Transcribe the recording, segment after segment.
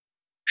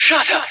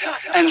Shut up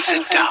and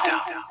sit down.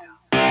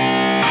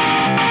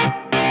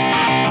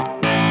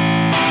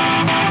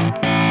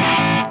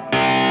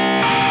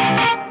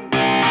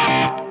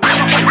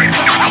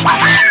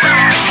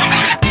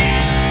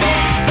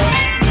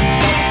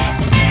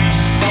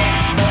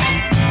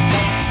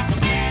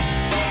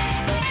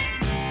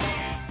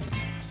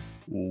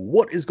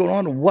 What is going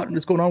on? What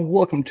is going on?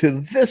 Welcome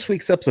to this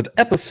week's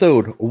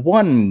episode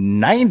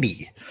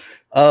 190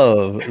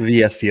 of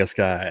the STS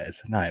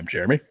guys. And I am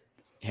Jeremy.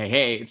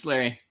 Hey, it's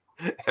Larry.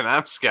 And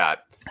I'm Scott.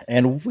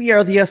 And we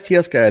are the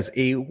STS guys,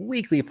 a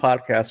weekly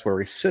podcast where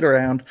we sit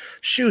around,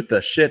 shoot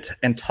the shit,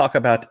 and talk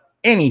about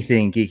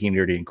anything geeky,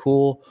 nerdy, and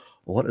cool.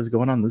 What is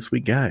going on this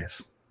week,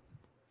 guys?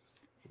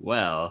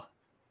 Well,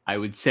 I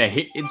would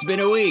say it's been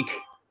a week.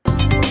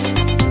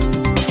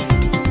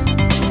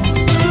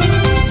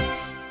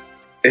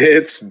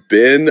 It's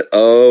been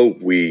a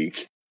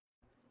week.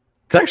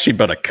 It's actually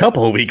been a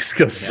couple of weeks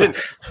because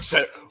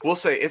So we'll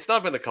say it's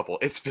not been a couple.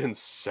 It's been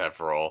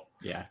several.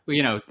 Yeah.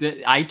 Well,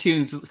 the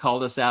iTunes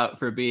called us out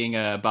for being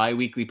a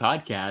bi-weekly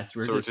podcast.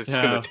 We're just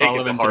going to take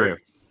it to heart.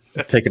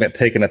 taking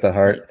it to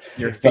heart.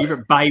 Your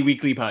favorite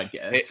bi-weekly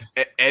podcast.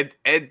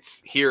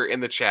 Ed's here in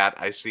the chat.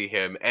 I see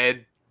him.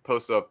 Ed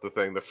posted up the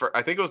thing.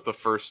 I think it was the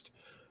first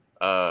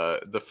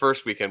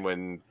weekend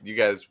when you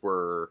guys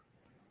were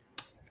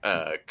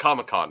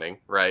Comic-Conning,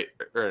 right?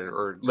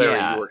 Or Larry,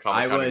 yeah, you were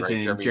Comic-Conning, I was,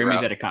 right? and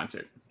Jeremy's at a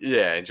concert.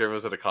 Yeah, and Jeremy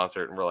was at a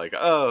concert, and we're like,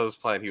 "Oh, it was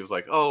playing." He was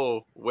like,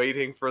 "Oh,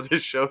 waiting for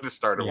this show to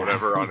start or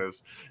whatever." On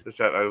his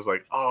set, I was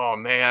like, "Oh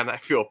man, I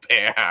feel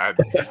bad."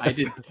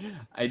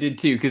 I did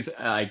too, because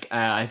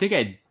I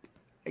think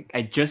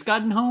I just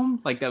gotten home.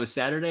 Like that was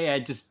Saturday. I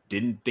just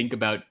didn't think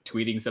about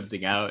tweeting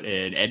something out,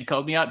 and Ed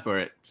called me out for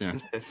it. So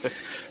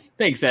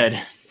thanks,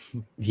 Ed.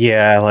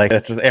 Yeah, like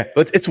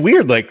it's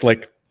weird.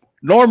 Like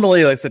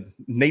normally, like I said,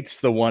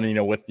 Nate's the one,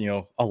 with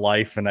a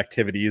life and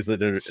activities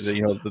that are,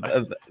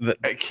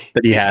 that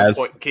he has.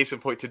 Case in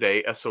point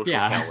today, a social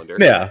calendar.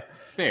 Yeah,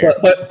 fair.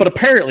 But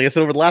apparently,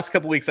 so over the last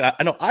couple of weeks, I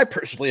know I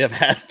personally have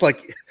had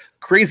like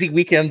crazy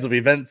weekends of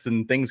events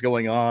and things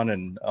going on,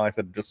 and like I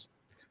said, just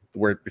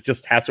where it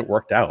just hasn't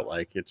worked out.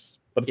 Like it's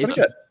pretty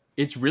good.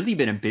 It's really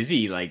been a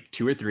busy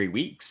 2 or 3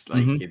 weeks.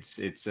 Like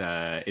it's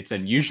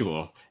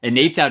unusual. And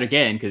Nate's out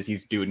again because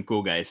he's doing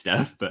cool guy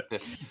stuff. But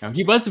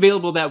he was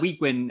available that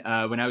week when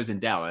I was in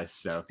Dallas.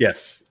 So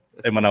yes,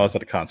 and when I was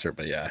at a concert.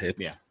 But yeah.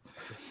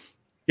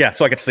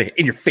 So I got to say,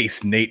 in your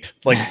face, Nate.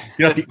 Like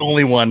you're not the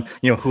only one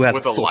who has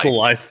a social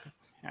life.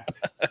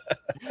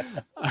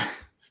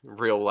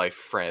 Real life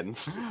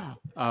friends.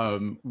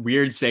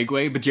 Weird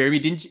segue, but Jeremy,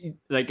 didn't you,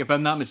 if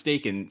I'm not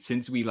mistaken,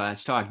 since we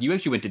last talked, you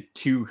actually went to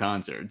 2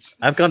 concerts.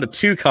 I've gone to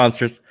 2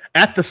 concerts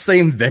at the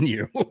same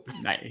venue.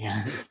 Nice.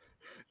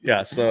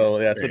 So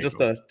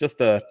just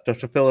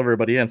to fill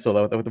everybody in.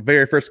 So the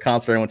very first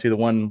concert I went to, the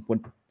one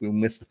when we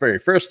missed the very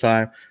first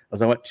time,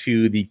 was I went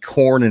to the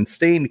Korn and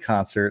Stained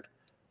concert.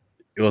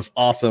 It was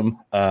awesome.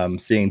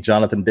 Seeing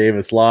Jonathan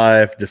Davis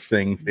live, just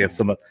sing. They had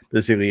some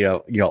basically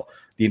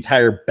the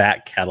entire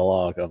back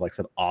catalog of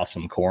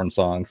awesome Korn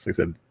songs. Like I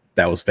said,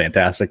 that was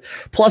fantastic.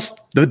 Plus,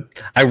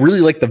 I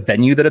really like the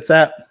venue that it's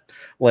at.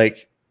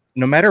 Like,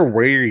 no matter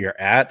where you're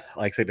at,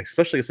 like I said,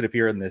 especially if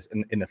you're in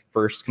the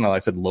first kind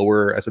of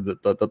lower,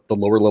 the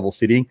lower level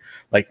seating,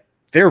 like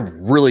they're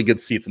really good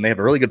seats and they have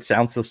a really good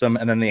sound system.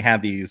 And then they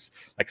have these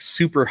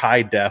super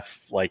high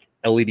def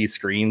LED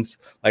screens,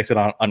 like I said,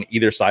 on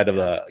either side of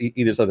the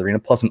arena,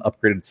 plus an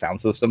upgraded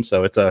sound system.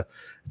 So it's a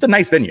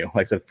nice venue.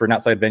 Like I said, for an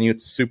outside venue,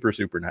 it's super,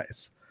 super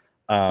nice.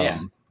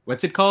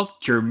 What's it called?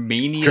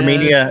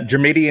 Germania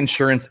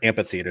Insurance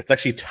Amphitheater. It's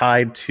actually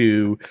tied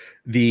to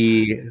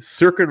the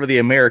Circuit of the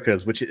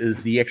Americas, which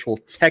is the actual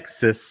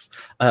Texas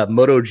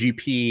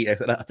MotoGP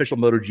official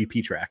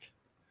MotoGP track.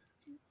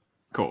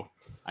 Cool.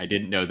 I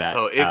didn't know that.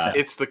 So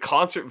it's the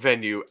concert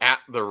venue at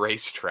the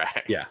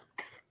racetrack.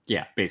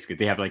 Yeah, basically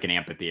they have an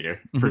amphitheater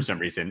for some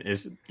reason.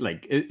 Is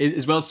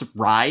as well as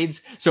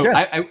rides. So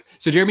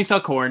so Jeremy saw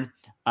Korn.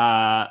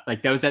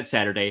 That was that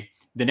Saturday.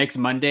 The next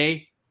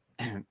Monday,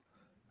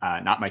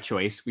 not my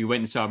choice. We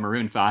went and saw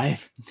Maroon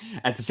 5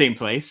 at the same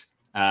place.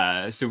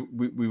 So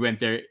we went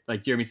there.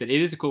 Like Jeremy said, it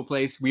is a cool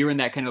place. We were in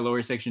that kind of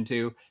lower section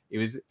too. It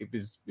was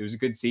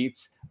good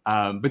seats.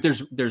 But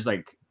there's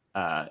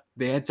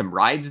they had some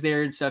rides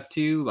there and stuff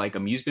too, like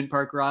amusement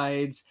park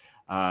rides.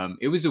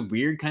 It was a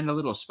weird kind of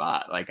little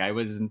spot. I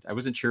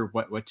wasn't sure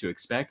what to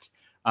expect.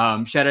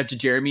 Shout out to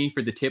Jeremy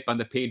for the tip on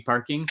the paid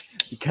parking,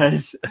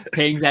 because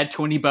paying that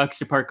 $20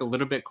 to park a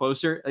little bit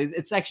closer,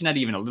 it's actually not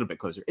even a little bit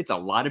closer. It's a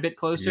lot of bit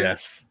closer.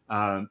 Yes.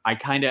 I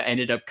kind of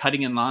ended up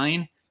cutting in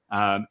line,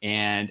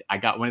 and I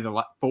got one of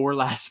the 4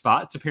 last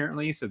spots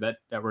apparently. So that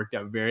worked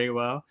out very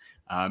well.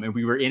 And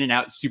we were in and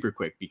out super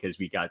quick because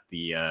we got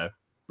the,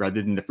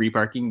 rather than the free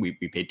parking, we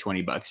paid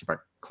 $20 to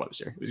park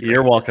closer.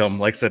 You're welcome.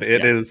 Like I said,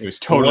 it was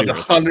totally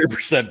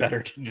 100%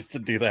 better to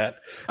do that.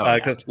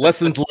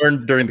 Lessons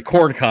learned during the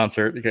Korn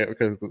concert,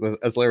 because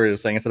as Larry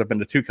was saying, I said I've been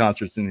to 2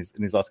 concerts in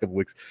these last couple of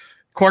weeks.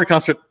 Korn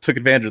concert took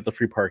advantage of the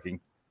free parking.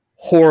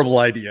 horrible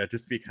idea,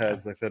 just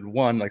because I said,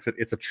 one, like I said,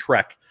 it's a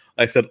trek.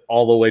 I said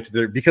all the way to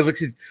there, because like,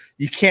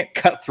 you can't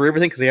cut through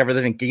everything because they have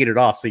everything gated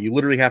off. So you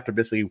literally have to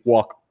basically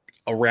walk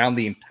around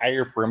the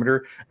entire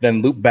perimeter,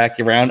 then loop back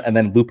around, and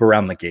then loop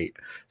around the gate.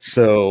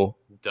 So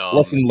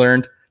lesson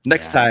learned.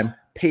 Next time,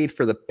 paid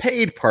for the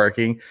paid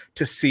parking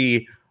to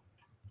see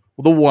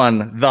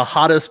the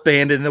hottest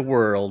band in the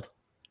world,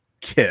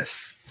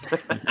 Kiss.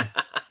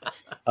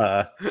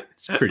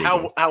 It's pretty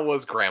cool. How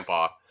was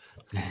Grandpa?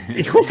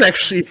 It was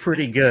actually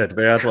pretty good,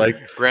 man. Like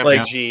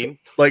Grandpa Gene.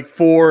 Like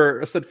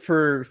for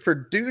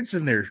dudes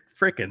in their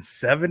freaking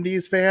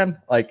 70s, man.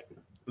 Like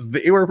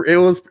it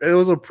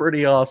was a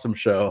pretty awesome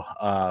show.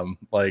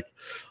 Like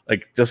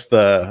just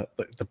the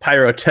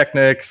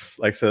pyrotechnics.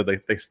 Like I said, they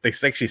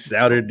actually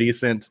sounded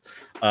decent.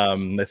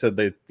 They said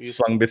they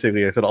sung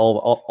basically. I said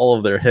all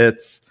of their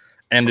hits.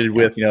 Ended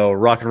with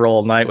rock and roll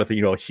all night with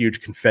a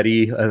huge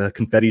confetti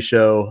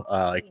show.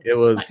 Like it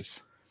was. Nice.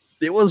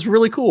 It was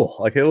really cool.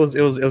 Like it was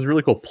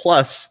really cool.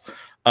 Plus,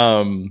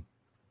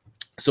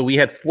 so we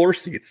had floor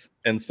seats,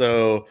 and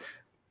so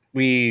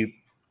I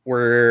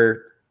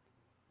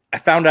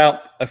found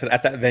out. I said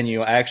at that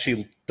venue, I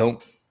actually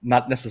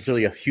not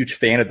necessarily a huge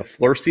fan of the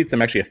floor seats.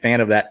 I'm actually a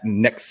fan of that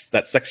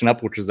section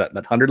up, which is that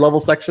 100 level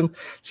section.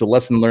 So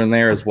lesson learned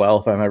there as well.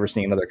 If I'm ever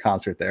seeing another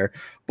concert there,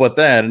 but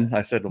then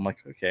I said, I'm like,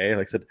 okay.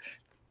 Like I said,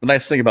 the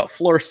nice thing about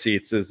floor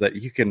seats is that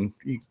you can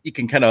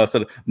kind of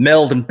sort of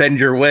meld and bend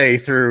your way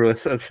through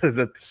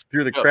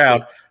the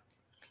crowd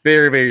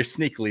very, very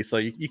sneakily. So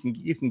you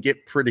can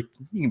get pretty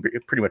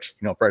much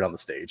right on the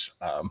stage.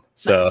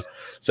 So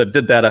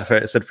did that.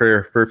 I said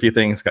for a few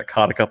things, got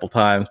caught a couple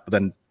times, but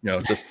then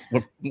just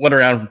went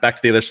around back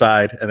to the other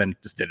side and then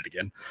just did it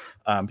again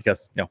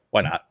because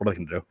why not? What are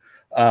they gonna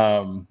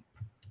do?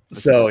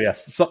 So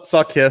yes,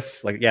 saw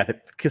Kiss. Like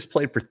Kiss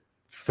played for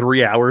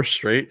 3 hours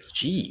straight.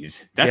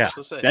 Jeez,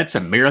 that's a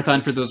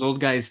marathon for those old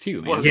guys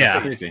too, man. Well,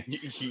 yeah,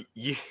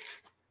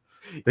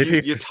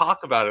 you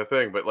talk about a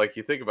thing, but like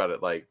you think about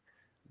it, like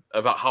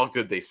about how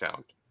good they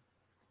sound,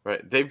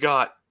 right? They've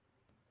got,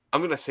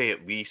 I'm gonna say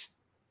at least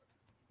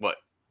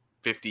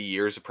 50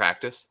 years of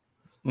practice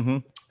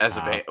as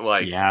a band.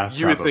 Like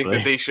you would think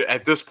that they should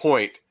at this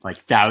point, like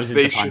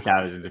thousands upon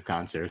thousands of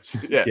concerts.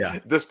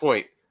 At this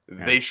point,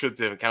 they should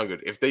sound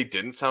good. If they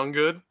didn't sound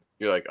good,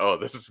 you're like, oh,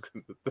 this is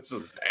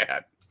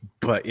bad.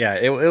 But yeah,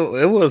 it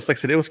was like I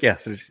said, it was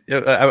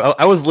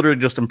I was literally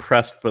just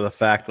impressed by the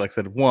fact, like I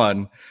said,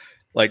 one,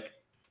 like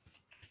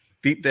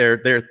they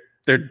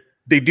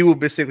do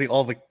basically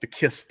all the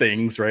Kiss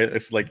things, right?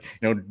 It's like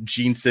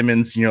Gene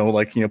Simmons,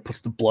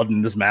 puts the blood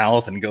in his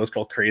mouth and goes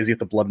all crazy with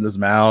the blood in his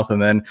mouth,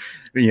 and then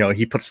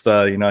he puts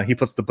the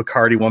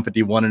Bacardi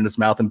 151 in his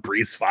mouth and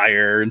breathes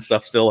fire and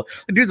stuff. Still,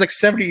 the dude's like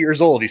 70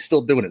 years old, he's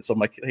still doing it. So I'm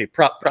like, hey,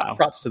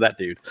 props to that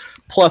dude.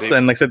 Plus,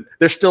 then like I said,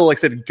 they're still like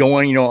I said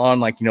going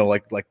on like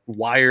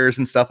wires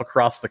and stuff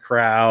across the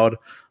crowd.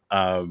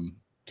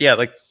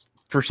 Like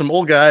for some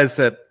old guys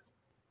that.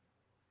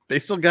 They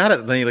still got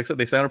it. Like I said,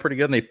 they sounded pretty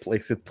good, and they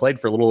played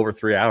for a little over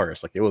 3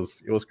 hours. Like it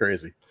was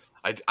crazy.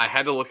 I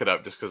had to look it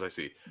up just because I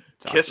see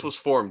Kiss was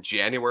formed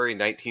January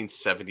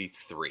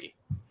 1973,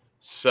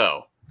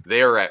 so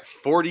they are at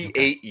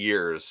 48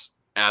 years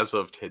as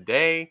of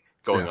today,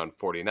 going on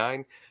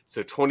 49.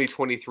 So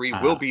 2023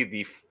 will be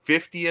the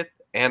 50th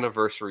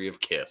anniversary of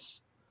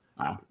Kiss.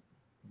 Wow,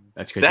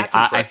 that's crazy.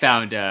 I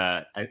found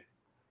a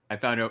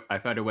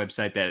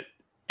website that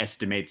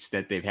estimates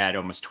that they've had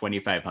almost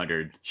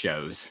 2,500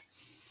 shows.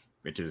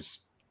 Which is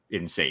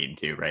insane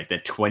too, right?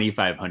 That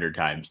 2,500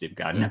 times they've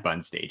gotten up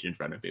on stage in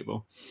front of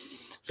people.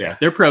 So yeah,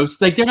 they're pros.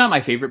 Like they're not my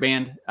favorite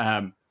band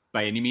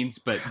by any means,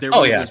 but they're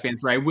one of those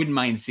bands where I wouldn't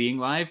mind seeing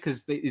live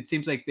because it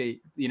seems like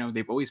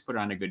they've always put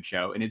on a good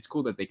show, and it's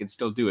cool that they can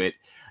still do it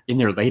in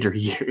their later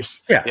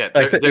years.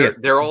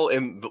 They're all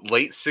in the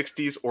late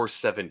 60s or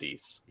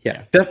 70s.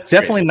 Yeah,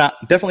 definitely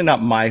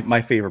not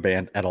my favorite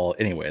band at all.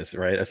 Anyways,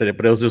 right? I said it,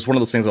 but it was just one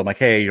of those things where I'm like,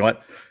 hey, you know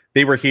what?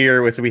 They were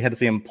here, so we had to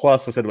see them.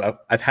 Plus, I said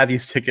I've had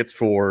these tickets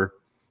for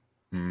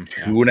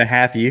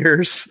 2.5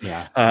 years.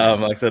 Yeah.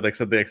 Like I said,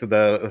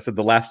 the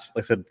last,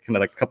 like I said, kind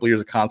of like a couple of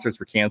years of concerts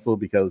were canceled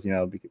because of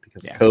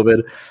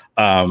COVID.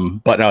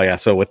 But no, yeah.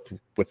 So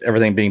with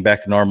everything being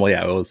back to normal,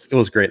 it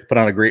was great. Put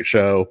on a great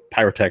show,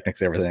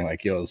 pyrotechnics, everything.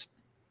 Like it was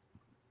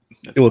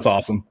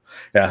awesome.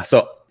 Yeah.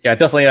 So yeah,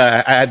 definitely.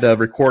 I had the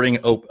recording.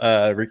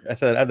 I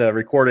had the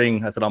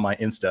recording. I said on my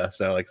Insta.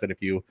 So like I said,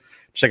 if you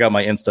check out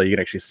my Insta, you can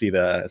actually see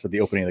the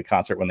opening of the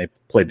concert when they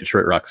played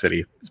Detroit Rock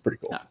City. It's pretty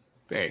cool. Yeah,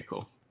 very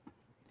cool.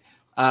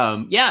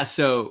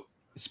 So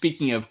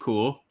speaking of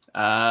cool,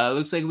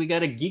 looks like we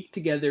got a Geek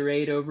Together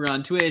raid over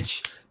on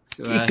Twitch.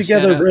 So, Geek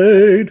Together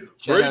raid.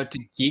 Shout out to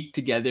Geek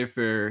Together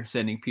for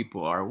sending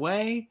people our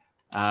way.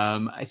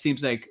 It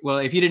seems like, well,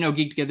 if you didn't know,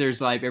 Geek Together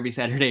is live every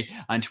Saturday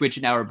on Twitch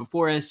an hour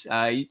before us,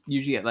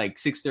 usually at like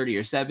 6:30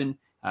 or 7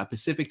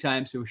 Pacific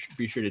time. So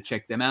be sure to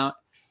check them out.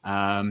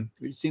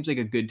 It seems like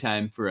a good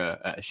time for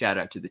a shout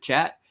out to the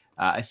chat.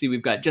 I see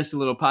we've got Just a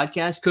Little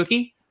Podcast.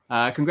 Cookie,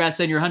 congrats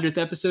on your 100th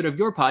episode of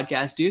your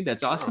podcast, dude.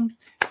 That's awesome.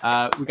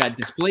 We got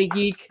Display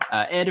Geek,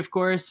 Ed, of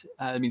course.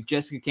 That means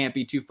Jessica can't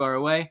be too far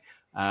away.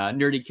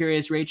 Nerdy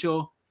Curious,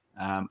 Rachel.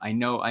 I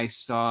know I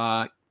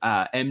saw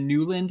M.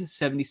 Newland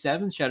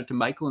 77. Shout out to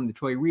Michael and the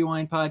Toy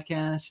Rewind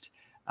podcast.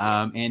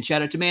 And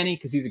shout out to Manny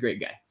because he's a great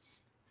guy.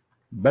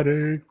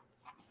 Better.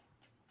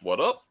 What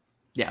up?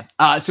 Yeah.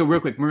 So real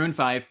quick, Maroon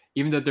 5,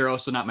 even though they're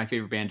also not my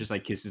favorite band, just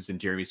like Kisses and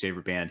Jeremy's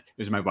favorite band,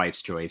 it was my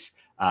wife's choice.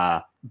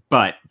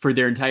 But for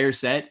their entire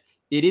set,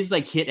 it is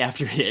like hit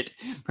after hit,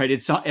 right?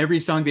 It's every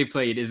song they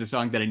played is a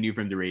song that I knew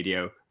from the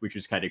radio, which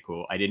was kind of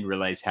cool. I didn't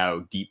realize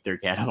how deep their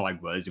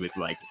catalog was with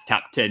like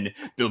top 10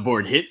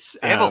 Billboard hits.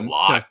 They have a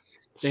lot.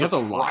 So they have a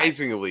lot.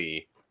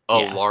 Surprisingly, a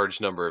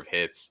large number of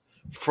hits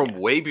from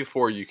way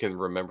before you can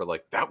remember.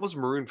 Like that was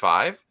Maroon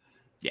 5.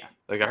 Yeah.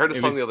 Like I heard a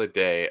song the other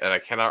day, and I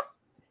cannot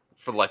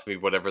for the life of me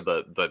whatever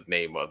the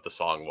name of the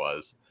song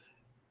was,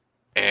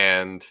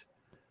 and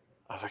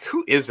I was like,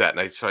 who is that? And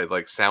I tried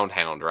like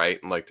Soundhound, right,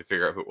 and like to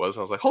figure out who it was, and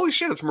I was like, holy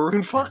shit, it's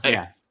Maroon 5.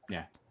 Yeah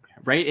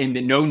right. And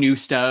no new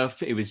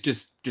stuff. It was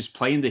just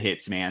playing the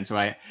hits, man. So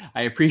I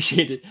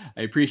appreciated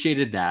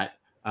that.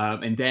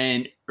 And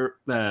then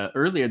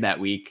earlier that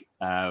week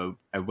I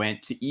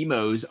went to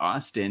Emo's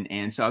Austin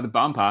and saw the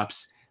Bomb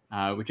Pops,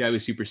 which I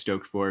was super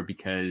stoked for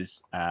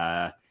because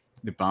the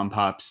Bomb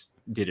Pops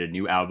did a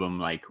new album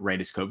like right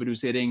as COVID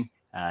was hitting,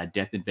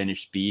 Death and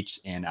Venice Beach,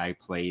 and I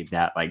played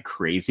that like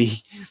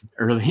crazy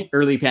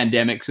early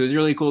pandemic. So it was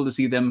really cool to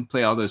see them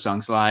play all those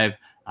songs live.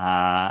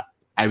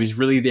 I was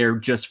really there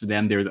just for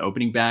them. They were the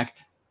opening band,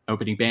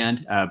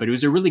 but it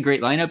was a really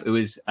great lineup. It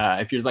was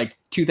if you're like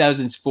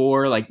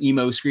 2004 like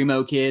emo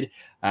screamo kid,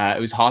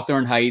 it was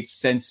Hawthorne Heights,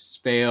 Sense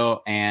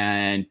Fail,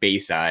 and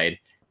Bayside.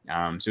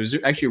 So it was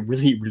actually a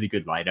really, really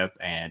good lineup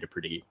and a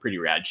pretty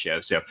rad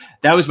show. So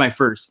that was my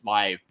first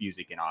live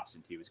music in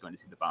Austin too. Was going to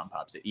see the Bomb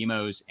Pops at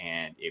Emo's,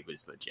 and it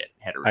was legit.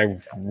 I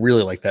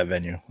really like that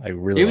venue. It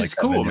was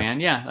cool, man.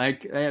 Yeah,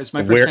 like it was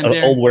my first time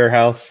there. Old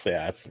warehouse.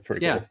 Yeah, it's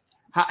pretty cool.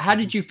 How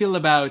did you feel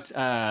about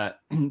the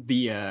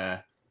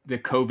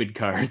COVID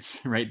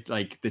cards, right?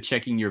 Like the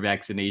checking your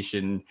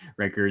vaccination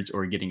records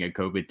or getting a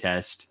COVID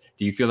test?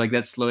 Do you feel like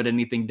that slowed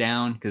anything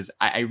down? Because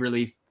I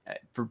really.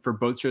 For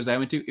both shows I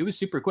went to, it was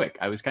super quick.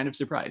 I was kind of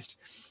surprised.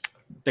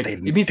 They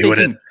didn't do it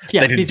at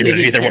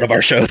either one of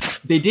our shows.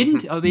 They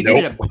didn't. Oh, they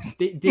did it.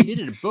 They did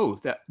it at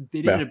both. They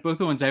did it at both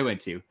the ones I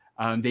went to.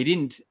 They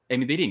didn't. I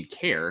mean, they didn't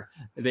care.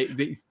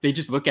 They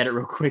just look at it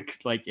real quick,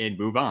 like and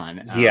move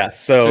on.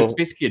 So it's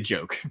basically a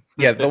joke.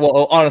 Yeah.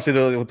 Well, honestly,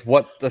 with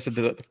what I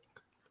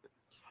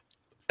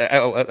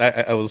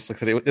was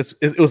like,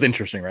 it was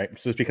interesting, right?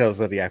 Just because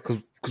because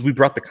we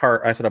brought the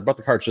card. I said I brought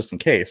the cards just in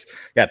case.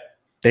 Yeah.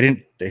 They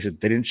didn't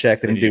check.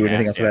 They didn't do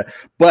anything else with that.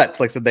 But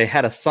like I said, they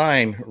had a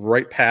sign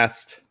right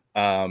past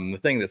the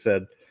thing that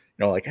said,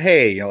 like,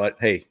 hey,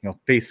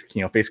 face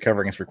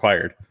covering is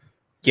required.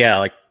 Yeah,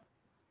 like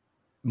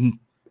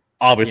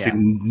obviously,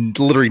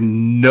 literally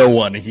no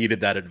one heeded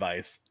that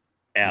advice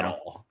at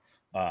all.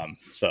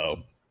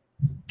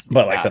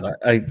 But like I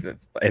said,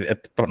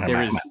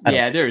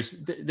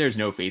 there's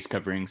no face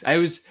coverings. I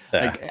was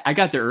I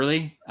got there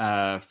early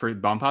for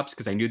Bomb Pops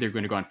because I knew they were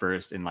going to go on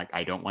first, and like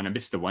I don't want to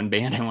miss the one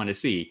band I want to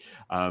see.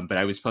 But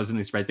I was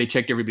pleasantly surprised. They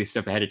checked everybody's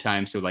stuff ahead of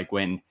time, so like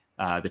when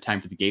the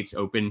time for the gates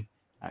open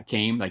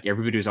came, like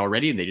everybody was all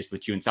ready, and they just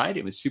let you inside.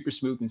 It was super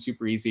smooth and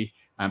super easy.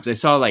 So I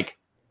saw like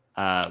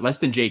Less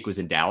Than Jake was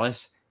in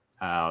Dallas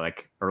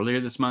like earlier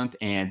this month,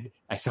 and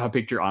I saw a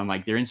picture on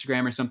like their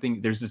Instagram or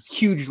something. There's this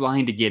huge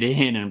line to get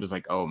in, and I'm just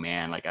like, oh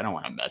man, like I don't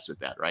want to mess with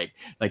that, right?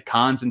 Like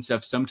cons and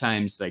stuff,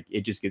 sometimes like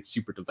it just gets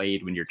super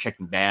delayed when you're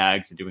checking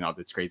bags and doing all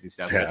this crazy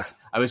stuff. Yeah.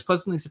 I was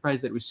pleasantly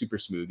surprised that it was super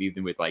smooth,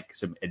 even with like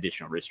some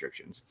additional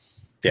restrictions.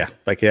 Yeah,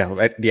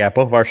 both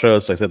of our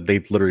shows, like I said, they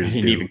literally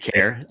didn't even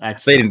care.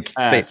 They didn't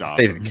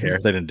awesome. care.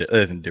 They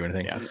didn't do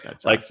anything. Yeah,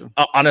 that's like awesome.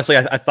 Honestly,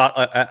 I thought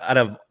out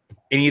of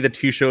any of the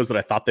two shows that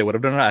I thought they would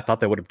have done it, I thought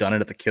they would have done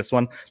it at the Kiss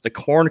one. The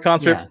Korn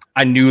concert, Yeah.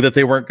 I knew that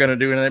they weren't going to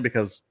do anything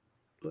because,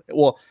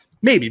 well,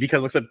 maybe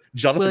because like I said,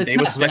 Jonathan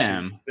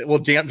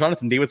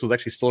Davis was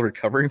actually still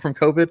recovering from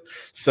COVID.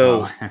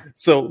 So,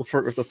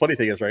 for the funny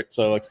thing is, right?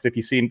 So, like, if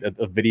you've seen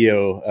a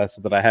video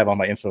that I have on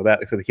my Insta,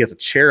 that so he has a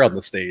chair on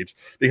the stage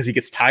because he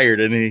gets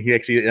tired and he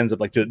actually ends up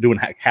like doing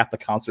half the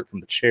concert from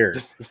the chair,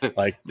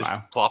 like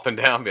just plopping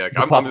down, be like,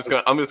 I'm just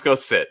gonna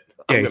sit.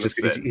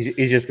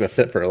 He's just gonna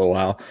sit for a little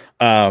while.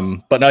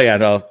 But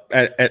no,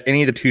 at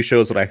any of the two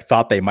shows that I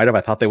thought they might have,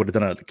 I thought they would have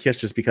done it at the Kiss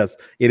just because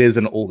it is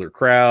an older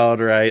crowd,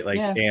 right? Like,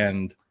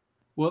 and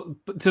well,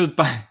 so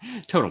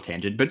total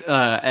tangent, but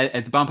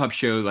at the Bomb Pop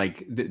show,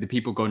 like the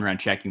people going around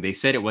checking, they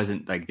said it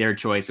wasn't like their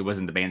choice, it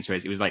wasn't the band's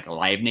choice, it was like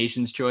Live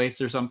Nation's choice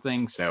or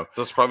something. So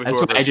it's probably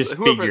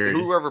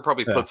whoever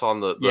probably puts on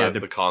the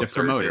concert,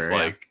 the promoter, is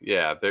like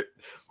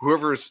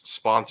whoever's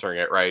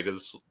sponsoring it, right?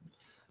 Is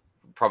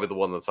probably the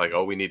one that's like,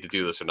 oh, we need to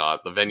do this or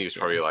not. The venue's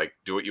probably like,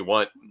 do what you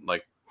want,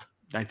 like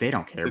they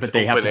don't care, but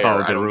they have to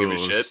follow the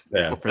rules for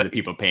the Yeah.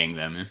 people paying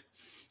them.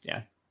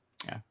 Yeah.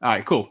 All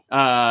right, cool.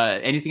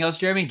 Anything else,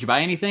 Jeremy? Did you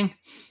buy anything?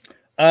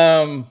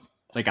 I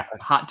like a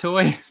hot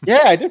toy?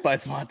 Yeah, I did buy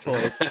some hot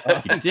toys.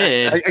 You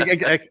did.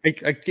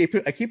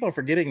 I keep on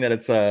forgetting that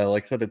it's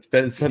like I said, it's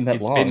been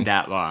that long. It's been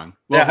that long.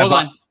 Well, Yeah,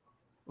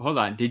 hold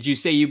on. Did you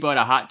say you bought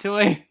a hot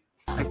toy?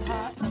 That's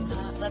hot. That's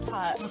hot. That's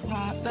hot. That's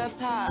hot. That's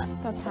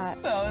hot. That's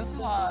hot. That was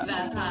hot.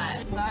 That's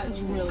hot. That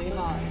is really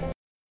hot.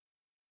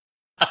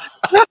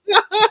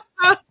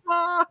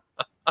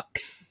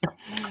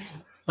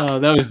 Oh,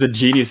 that was the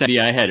genius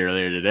idea I had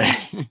earlier today.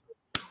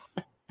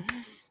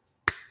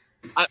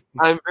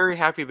 I'm very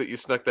happy that you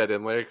snuck that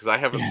in, Larry, because I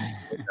haven't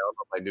scrolled down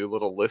on my new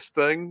little list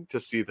thing to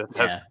see that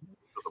that's Yeah.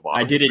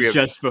 I did it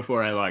just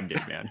before I logged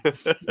in, man.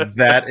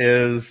 That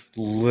is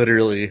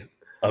literally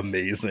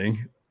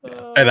amazing.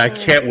 And I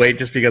can't wait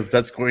just because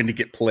that's going to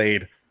get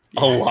played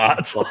a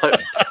lot.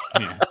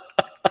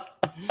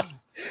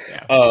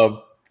 Yeah.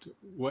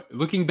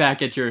 Looking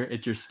back at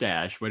your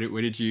stash,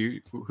 who'd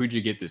you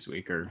get this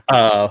week or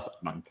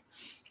month?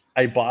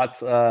 I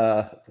bought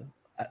I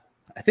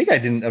think I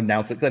didn't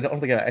announce it because I don't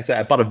think I said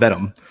I bought a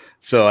Venom.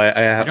 So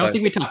I don't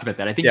think we talked about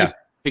that. I think you have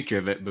a picture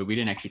of it, but we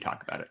didn't actually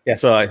talk about it. Yeah,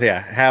 so I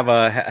have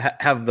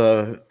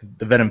the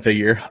Venom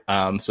figure.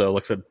 So it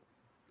looks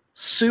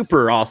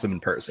super awesome in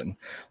person.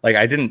 Like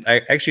I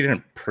actually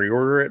didn't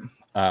pre-order it.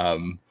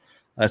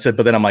 I said,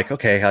 but then I'm like,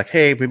 okay, like,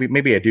 hey,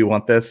 maybe I do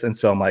want this. And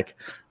so I'm like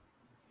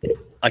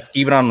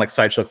even on like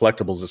Sideshow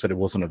Collectibles, I said it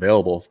wasn't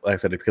available. Like I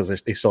said, because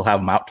they still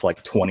have them out to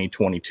like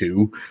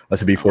 2022. I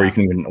said before you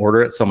can even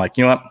order it. So I'm like,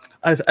 you know what?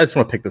 I just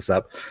want to pick this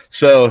up.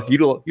 So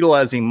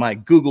utilizing my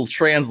Google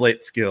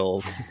Translate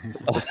skills,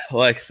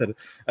 like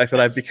I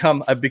said, I've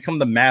become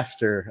the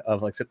master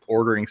of like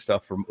ordering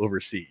stuff from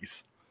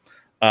overseas.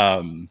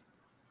 And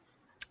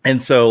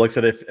so, like I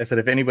said,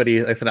 if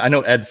anybody, I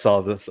know Ed saw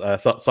this,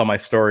 saw my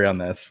story on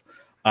this.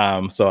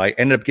 So I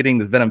ended up getting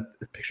this Venom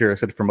picture. I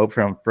said from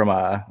Japan,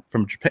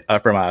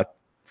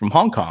 from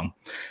Hong Kong,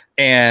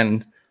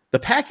 and the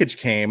package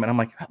came, and I'm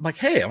like,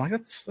 hey,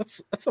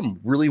 that's some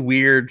really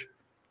weird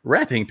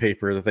wrapping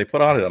paper that they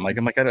put on it. I'm like,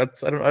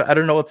 I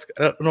don't know what's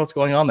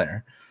going on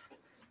there.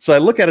 So I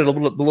look at it a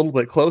little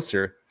bit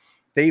closer.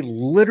 They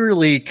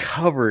literally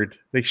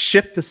they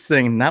shipped this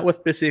thing, not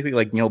with basically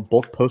like,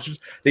 bulk posters.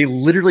 They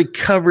literally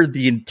covered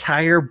the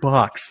entire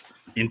box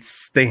in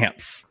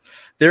stamps.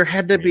 There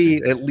had to be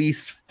at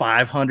least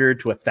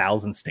 500 to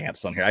 1,000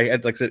 stamps on here.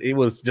 Like I said, it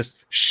was just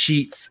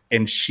sheets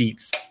and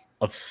sheets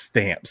of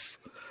stamps.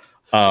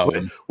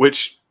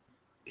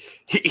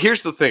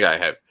 Here's the thing I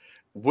have.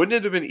 Wouldn't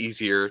it have been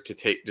easier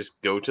to just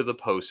go to the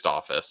post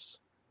office,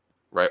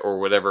 right?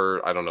 Or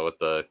whatever, I don't know what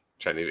the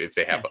Chinese, if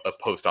they have a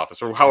post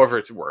office or however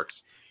it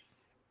works,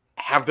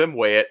 have them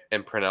weigh it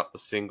and print out the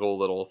single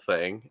little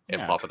thing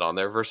and pop it on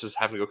there versus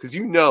having to go, because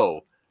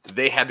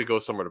they had to go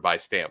somewhere to buy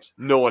stamps.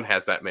 No one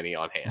has that many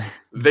on hand.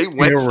 They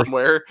went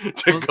somewhere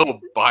to go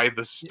buy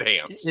the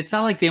stamps. It's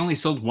not like they only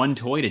sold one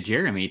toy to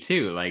Jeremy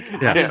too. Like,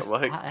 how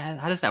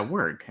does that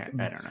work? I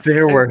don't know.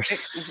 There were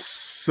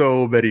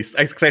so many.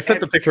 Because I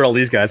sent the picture of all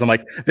these guys. I'm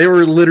like, they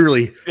were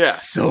literally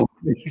so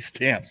many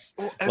stamps.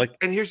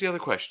 And here's the other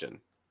question.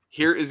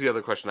 Here is the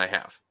other question I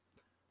have.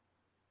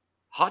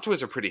 Hot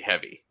toys are pretty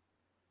heavy.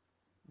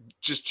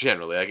 Just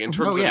generally, like in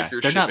terms of if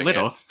you're shipping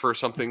it for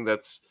something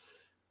that's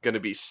going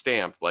to be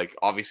stamped, like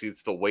obviously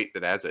it's the weight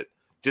that adds it.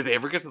 Do they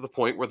ever get to the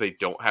point where they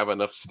don't have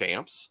enough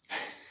stamps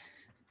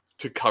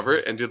to cover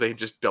it, and do they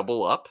just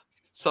double up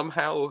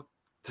somehow?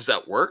 Does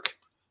that work?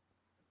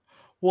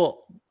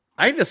 Well,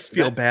 I just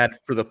feel bad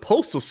for the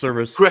postal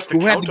service who has to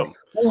count them.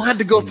 Who had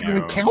to go through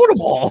and count them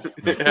all.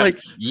 Like,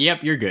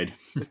 yep, you're good.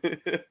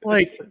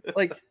 like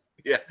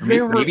yeah.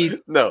 Maybe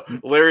no.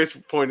 Larry's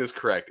point is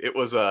correct. It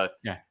was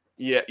yeah.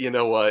 You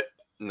know what?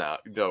 No.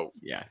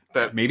 Yeah.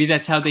 Maybe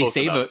that's how they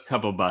save a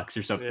couple bucks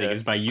or something,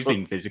 is by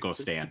using physical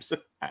stamps.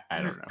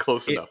 I don't know.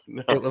 Close enough.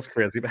 No. It was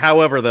crazy. But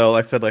however, though,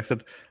 I said,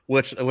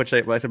 which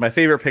I said my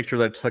favorite picture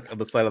that I took of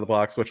the side of the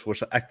box,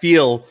 which I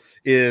feel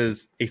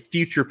is a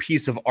future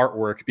piece of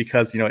artwork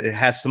because it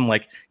has some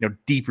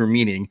deeper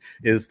meaning,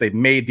 is they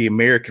made the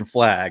American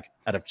flag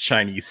out of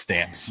Chinese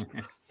stamps.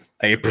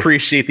 I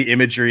appreciate the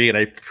imagery and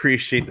I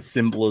appreciate the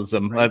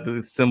symbolism.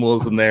 The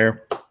symbolism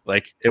there,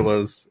 like it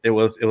was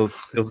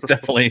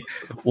definitely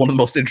one of the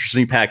most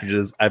interesting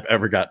packages I've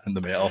ever gotten in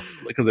the mail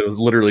because it was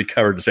literally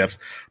covered in stamps.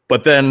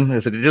 But then,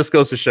 as it just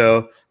goes to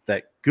show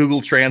that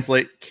Google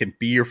Translate can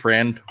be your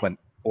friend when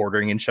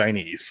ordering in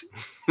Chinese.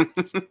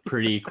 It's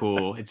pretty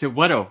cool.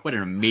 What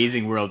an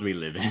amazing world we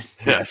live in.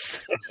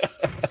 Yes.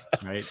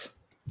 Right.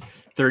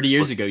 30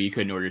 years ago, you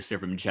couldn't order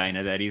stuff from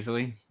China that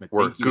easily.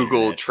 Where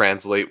Google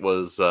Translate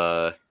was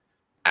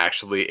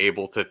actually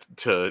able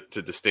to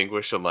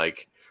distinguish and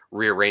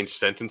rearrange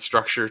sentence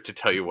structure to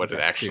tell you what it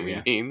actually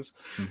means.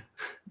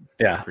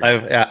 Yeah,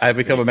 I've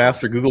become a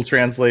master Google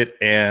Translate,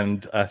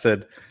 and I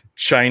said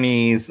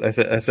Chinese. I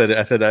said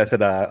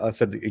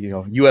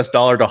US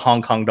dollar to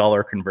Hong Kong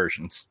dollar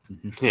conversions.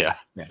 Yeah.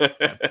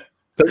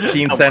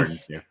 13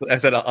 cents. I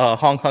said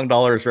Hong Kong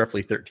dollar is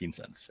roughly 13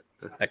 cents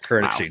at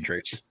current exchange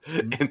rates.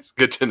 It's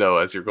good to know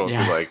as you're going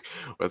through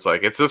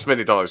it's this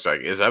many dollars.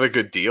 Is that a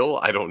good deal?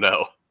 I don't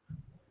know.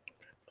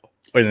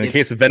 Or in the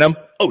case of Venom,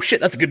 oh shit,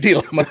 that's a good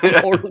deal.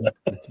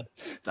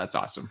 That's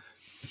awesome.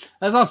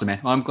 That's awesome, man.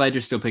 Well, I'm glad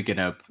you're still picking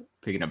up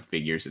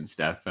figures and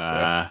stuff.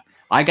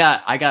 I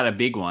got a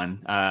big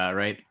one,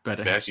 right?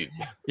 But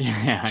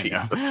yeah, I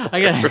know.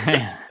 I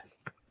got.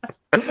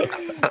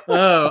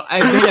 Oh,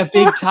 I've been a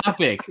big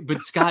topic.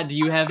 But Scott, do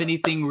you have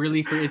anything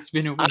really for It's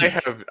Been a Week?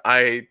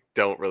 I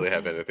don't really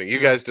have anything. You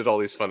guys did all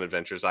these fun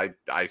adventures.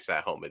 I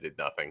sat home and did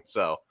nothing.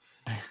 So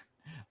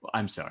well,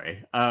 I'm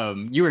sorry.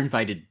 You were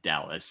invited to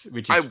Dallas,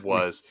 which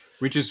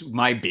is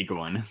my big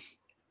one.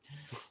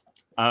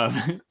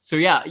 So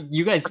yeah,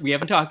 you guys, we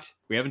haven't talked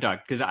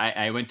because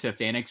I went to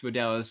Fan Expo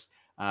Dallas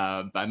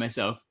by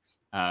myself.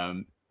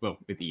 Well,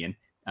 with Ian.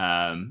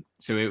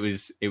 So it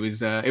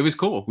was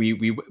cool.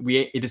 We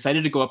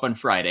decided to go up on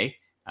Friday.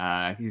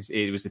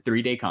 It was a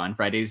 3-day con,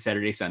 Friday to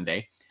Saturday,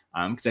 Sunday.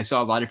 Because I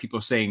saw a lot of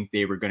people saying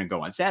they were going to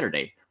go on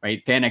Saturday,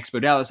 right? Fan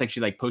Expo Dallas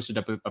actually like posted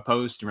up a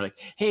post and we're like,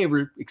 hey,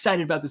 we're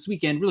excited about this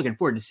weekend. We're looking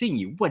forward to seeing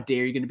you. What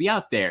day are you going to be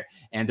out there?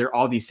 And they're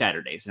all these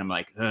Saturdays. And I'm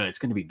like, it's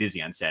going to be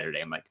busy on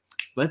Saturday. I'm like,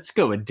 let's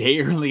go a day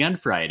early on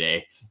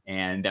Friday.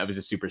 And that was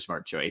a super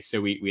smart choice.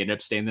 So we ended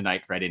up staying the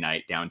night, Friday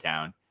night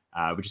downtown,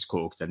 which is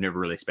cool because I've never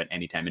really spent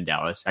any time in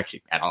Dallas,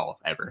 actually at all,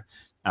 ever.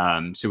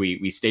 So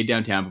we stayed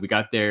downtown, but we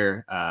got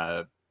there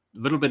a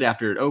little bit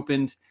after it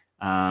opened.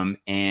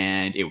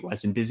 And it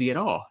wasn't busy at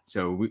all.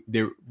 So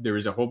there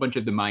was a whole bunch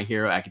of the My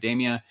Hero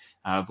Academia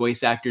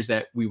voice actors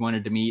that we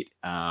wanted to meet.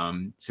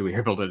 So we were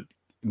able to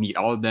meet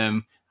all of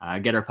them,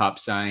 get our pop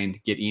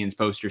signed, get Ian's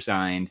poster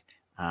signed,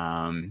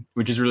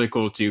 which is really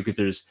cool too, because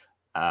there's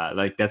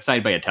like that's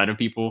signed by a ton of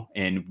people.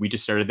 And we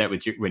just started that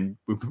with when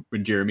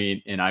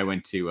Jeremy and I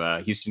went to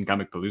Houston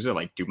Comic Palooza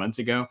like 2 months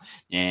ago,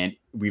 and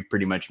we've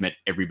pretty much met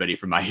everybody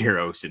from My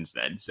Hero since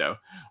then. So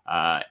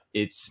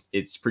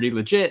it's pretty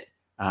legit.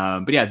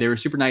 But yeah, they were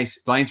super nice.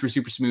 Lines were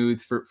super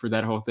smooth for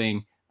that whole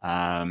thing.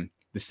 The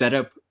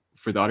setup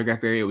for the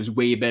autograph area was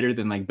way better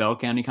than like Bell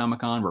County Comic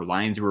Con, where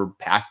lines were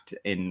packed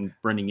and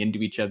running into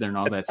each other and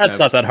all that stuff. That's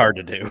not that hard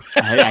to do.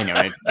 I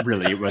know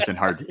it wasn't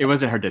hard. It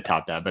wasn't hard to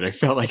top that, but I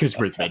felt like it was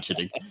worth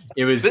mentioning.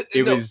 It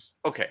was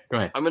okay. Go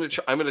ahead. I'm gonna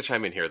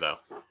chime in here though,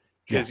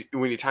 because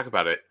when you talk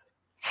about it,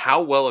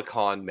 how well a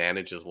con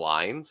manages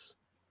lines,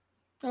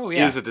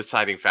 is a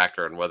deciding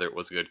factor on whether it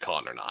was a good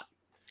con or not.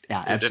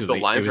 Yeah, absolutely. If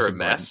the lines are a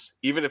mess,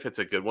 even if it's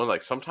a good one,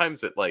 like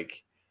sometimes it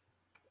like,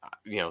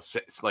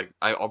 it's like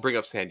I'll bring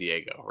up San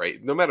Diego,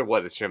 right? No matter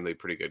what, it's generally a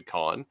pretty good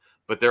con.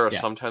 But there are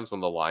sometimes on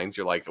the lines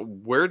you're like,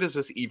 where does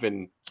this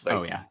even? Like,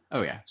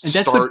 oh yeah. And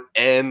start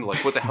end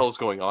like what the hell is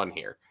going on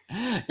here?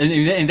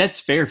 And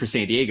that's fair for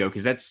San Diego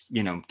because that's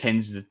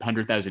tens of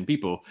 100,000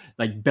 people.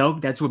 Like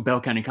that's what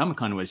Bell County Comic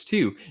Con was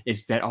too.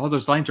 Is that all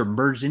those lines are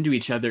merged into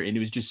each other and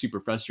it was just super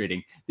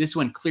frustrating. This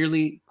one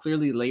clearly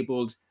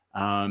labeled.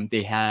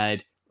 They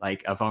had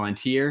like a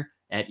volunteer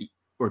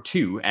or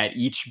two at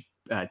each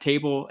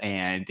table,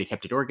 and they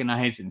kept it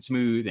organized and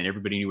smooth, and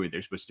everybody knew where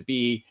they're supposed to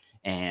be.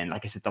 And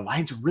like I said, the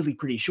lines were really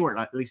pretty short,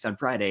 at least on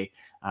Friday.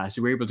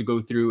 So we were able to go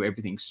through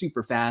everything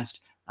super fast.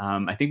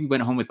 I think we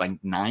went home with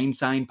like 9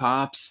 signed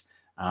pops,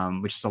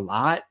 which is a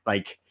lot.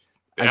 Like,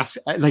 yeah.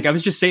 I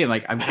was just saying,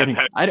 like, I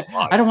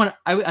don't want to,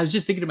 I was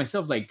just thinking to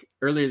myself, like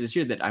earlier this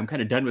year that I'm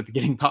kind of done with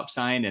getting pop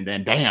signed, and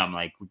then bam,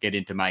 like we get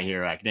into My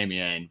Hero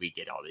Academia and we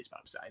get all these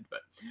pop signed,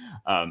 but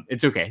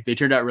it's okay. They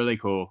turned out really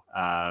cool.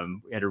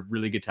 We had a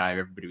really good time.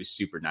 Everybody was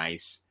super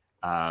nice.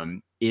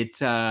 It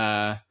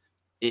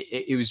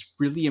was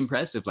really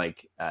impressive.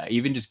 Like,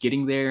 even just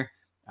getting there,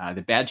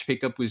 the badge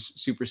pickup was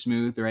super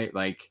smooth, right?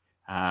 Like,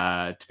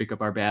 to pick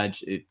up our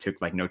badge, it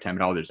took like no time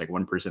at all. There's like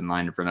one person in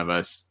line in front of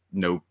us,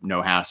 no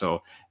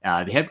hassle.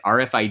 They have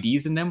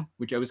RFIDs in them,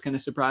 which I was kind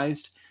of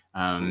surprised.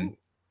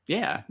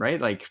 Yeah,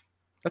 right. Like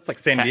that's like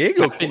San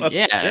Diego. Tap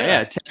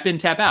in,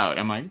 tap out.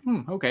 I'm like,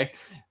 okay.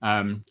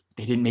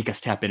 They didn't make us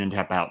tap in and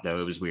tap out though.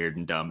 It was weird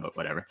and dumb, but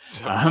whatever.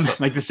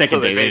 Like the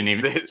second day, they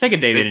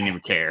didn't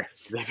even care.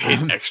 They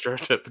paid extra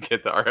to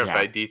get the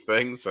RFID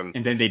things, and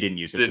then they didn't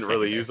use it. Didn't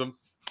really use them.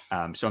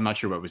 So I'm not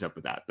sure what was up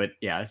with that, but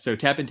yeah. So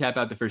tap in, tap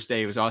out the first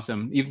day. It was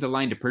awesome. Even the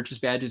line to purchase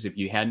badges, if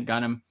you hadn't got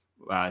them,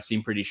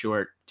 seemed pretty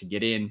short to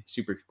get in.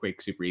 Super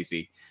quick, super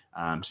easy.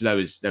 So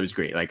that was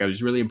great. Like I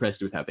was really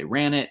impressed with how they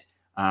ran it.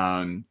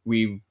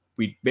 We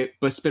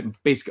spent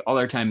basically all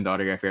our time in the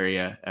autograph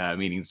area,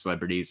 meeting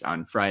celebrities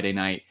on Friday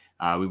night.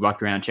 We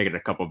walked around, checked out a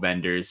couple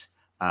vendors.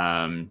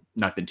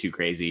 Nothing too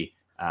crazy.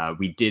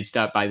 We did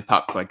stop by the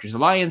Pop Collectors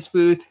Alliance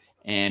booth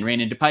and ran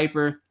into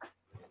Piper.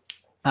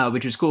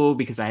 Which was cool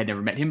because I had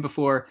never met him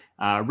before.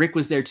 Rick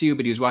was there too,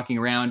 but he was walking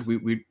around.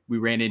 We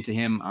ran into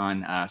him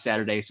on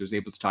Saturday, so I was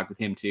able to talk with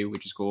him too,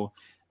 which is cool.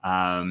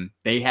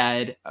 They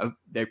had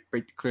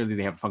clearly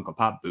they have a Funko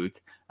Pop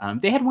booth.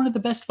 They had one of the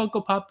best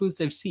Funko Pop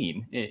booths I've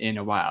seen in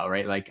a while,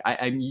 right? Like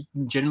I'm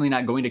generally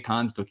not going to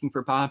cons looking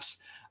for pops,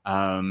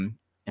 and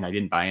I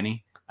didn't buy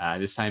any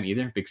this time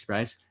either. Big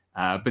surprise.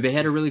 But they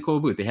had a really cool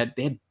booth. They had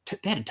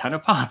a ton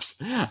of pops.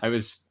 I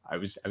was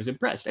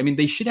impressed. I mean,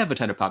 they should have a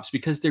ton of pops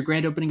because their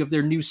grand opening of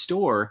their new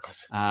store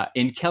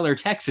in Keller,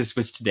 Texas,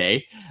 was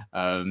today.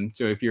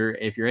 So if you're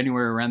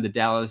anywhere around the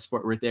Dallas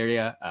Fort Worth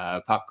area,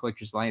 Pop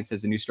Collectors Alliance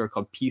has a new store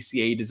called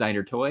PCA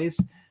Designer Toys.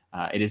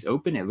 It is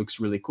open. It looks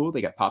really cool.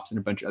 They got pops and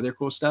a bunch of other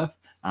cool stuff.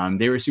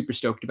 They were super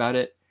stoked about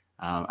it.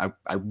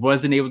 I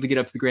wasn't able to get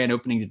up to the grand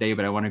opening today,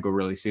 but I want to go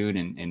really soon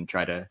and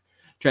try to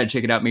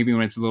check it out. Maybe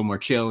when it's a little more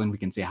chill and we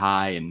can say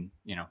hi and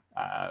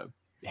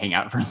hang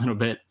out for a little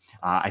bit.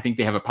 I think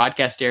they have a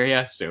podcast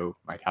area, so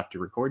might have to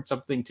record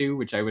something too,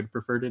 which I would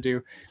prefer to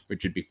do,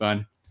 which would be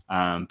fun.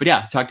 But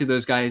yeah, talk to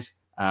those guys.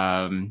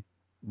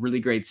 Really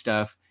great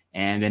stuff.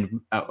 And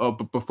then,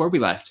 but before we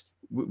left,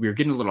 we were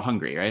getting a little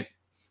hungry, right?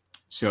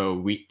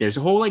 So there's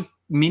a whole like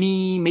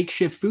mini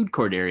makeshift food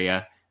court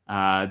area.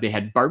 They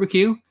had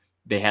barbecue,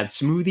 they had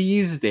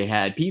smoothies, they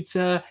had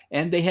pizza,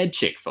 and they had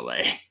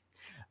Chick-fil-A.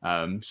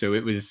 So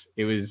it was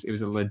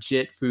a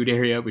legit food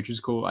area, which was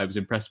cool. I was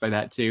impressed by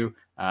that too.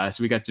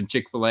 So we got some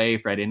Chick-fil-A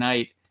Friday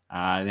night,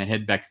 and then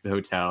head back to the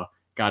hotel,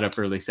 got up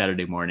early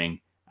Saturday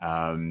morning.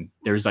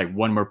 There was like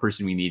one more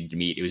person we needed to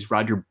meet. It was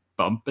Roger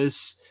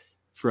Bumpus,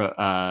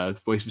 the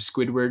voice of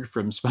Squidward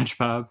from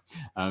SpongeBob.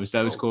 So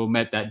that was cool.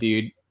 Met that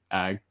dude.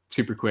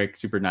 Super quick,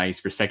 super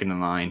nice. We're second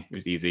in line. It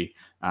was easy.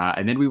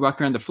 And then we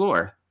walked around the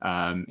floor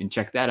and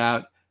checked that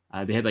out.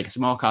 They had like a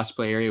small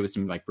cosplay area with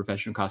some like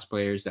professional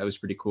cosplayers. That was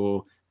pretty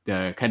cool.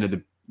 The kind of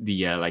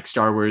the like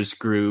Star Wars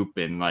group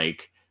and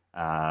like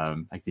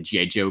the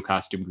G.I. Joe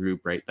costume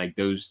group, right? Like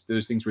those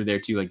things were there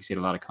too. Like you said,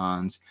 a lot of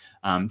cons.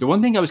 The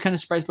one thing I was kind of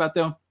surprised about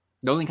though,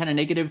 the only kind of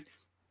negative,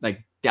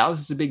 like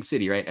Dallas is a big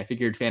city, right? I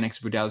figured Fan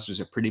Expo Dallas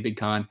was a pretty big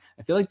con.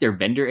 I feel like their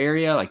vendor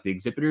area, like the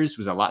exhibitors,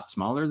 was a lot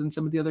smaller than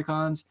some of the other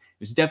cons.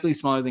 It was definitely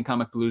smaller than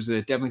Comic Palooza,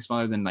 definitely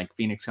smaller than like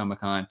Phoenix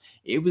Comic Con.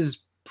 It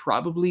was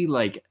probably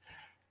like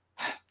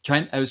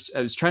I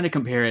was trying to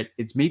compare it.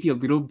 It's maybe a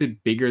little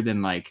bit bigger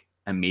than like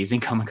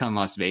Amazing Comic Con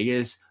Las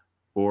Vegas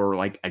or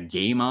like a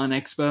Game On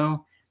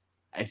Expo.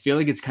 I feel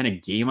like it's kind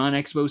of Game On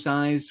Expo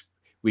size,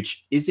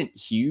 which isn't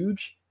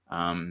huge.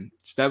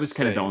 So that was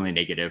kind of the only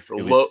negative.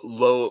 It was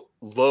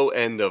low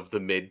end of the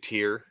mid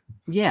tier.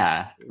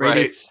 Yeah,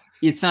 right.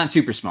 It's not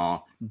super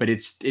small, but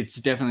it's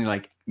definitely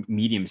like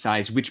medium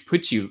size, which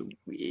puts you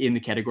in the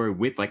category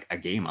with like a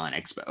Game On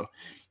Expo.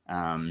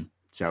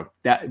 So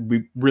that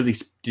we really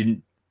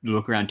didn't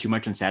look around too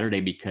much on Saturday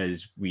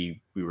because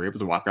we were able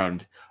to walk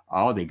around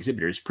all the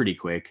exhibitors pretty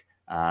quick.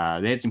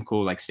 They had some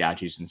cool like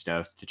statues and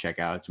stuff to check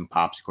out, some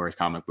pops, of course,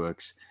 comic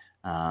books.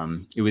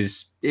 It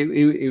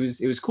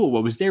was cool.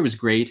 What was there was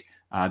great.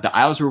 The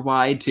aisles were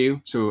wide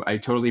too, so I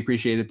totally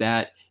appreciated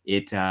that.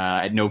 It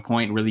at no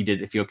point really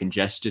did it feel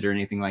congested or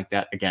anything like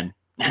that. Again,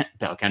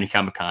 Bell County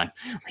Comic Con,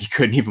 where you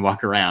couldn't even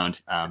walk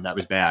around. That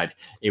was bad.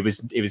 It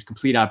was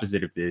complete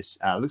opposite of this.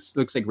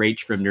 Looks like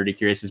Rach from Nerdy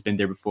Curious has been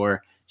there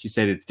before. She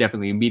said it's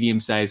definitely a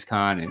medium-sized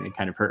con and it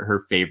kind of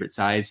her favorite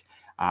size.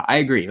 I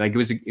agree. Like it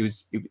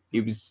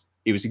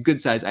was a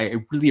good size. I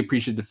really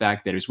appreciated the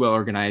fact that it was well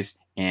organized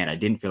and I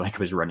didn't feel like I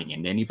was running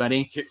into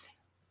anybody.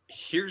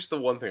 Here's the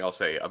one thing I'll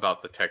say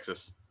about the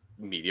Texas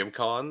medium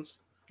cons.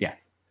 Yeah.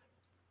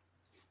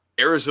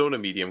 Arizona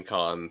medium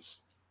cons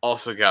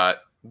also got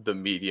the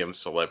medium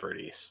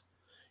celebrities.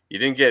 You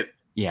didn't get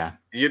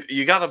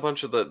you got a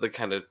bunch of the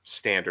kind of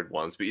standard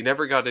ones, but you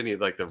never got any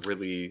like the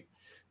really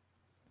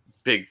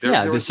big.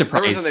 There wasn't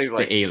any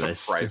like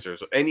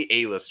surprisers. Any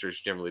A-listers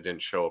generally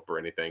didn't show up or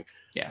anything.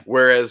 Yeah.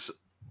 Whereas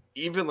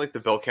even like the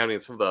Bell County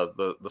and some of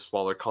the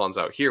smaller cons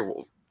out here,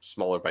 well,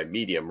 smaller by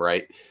medium,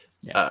 right?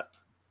 Yeah.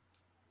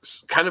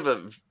 Kind of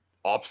a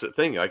opposite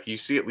thing. Like you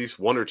see at least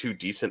one or two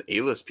decent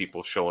A-list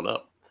people showing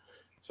up.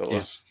 So it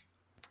was.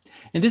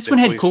 And this one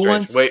had cool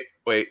ones.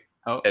 Wait.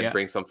 Oh, Ed,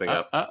 bring something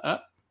up. I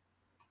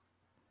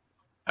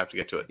have to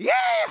get to it.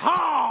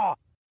 Yeehaw!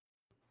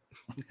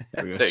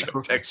 There you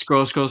go.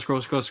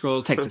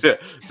 Scroll. Texas.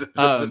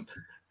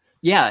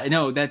 Yeah,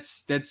 no,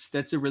 that's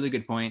a really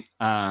good point.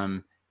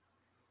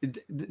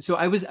 So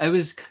I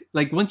was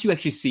like, once you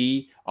actually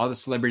see all the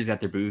celebrities at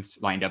their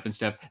booths lined up and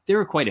stuff, there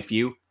were quite a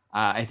few.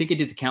 I think I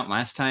did the count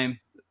last time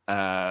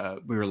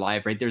we were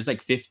live, right? There's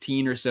like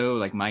 15 or so,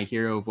 like My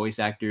Hero voice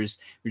actors,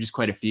 which is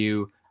quite a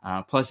few,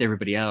 plus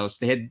everybody else.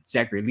 They had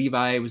Zachary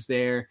Levi was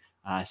there,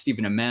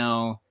 Stephen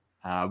Amell,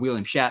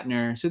 William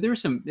Shatner. So there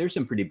were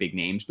some pretty big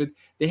names, but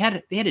they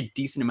had a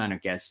decent amount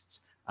of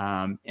guests.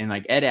 And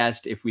like Ed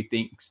asked if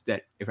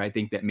I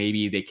think that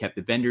maybe they kept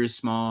the vendors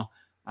small,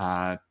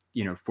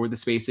 for the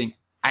spacing.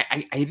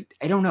 I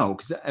don't know,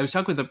 because I was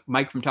talking with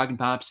Mike from Talking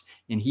Pops,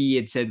 and he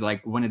had said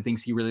like one of the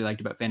things he really liked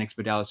about Fan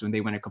Expo Dallas when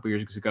they went a couple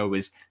years ago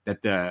was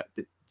that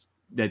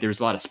that there was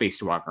a lot of space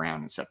to walk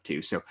around and stuff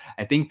too. So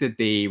I think that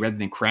they, rather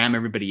than cram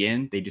everybody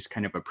in, they just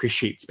kind of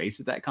appreciate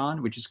space at that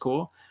con, which is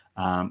cool.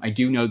 I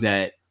do know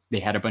that they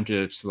had a bunch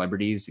of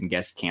celebrities and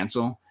guests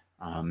cancel.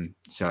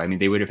 So, I mean,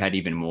 they would have had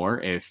even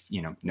more if,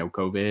 no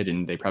COVID,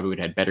 and they probably would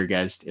have had better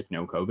guests if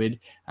no COVID,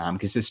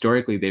 because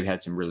historically they've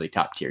had some really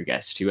top tier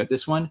guests too at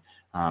this one.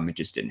 It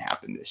just didn't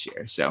happen this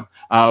year. So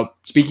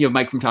speaking of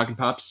Mike from Talking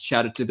Pops,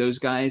 shout out to those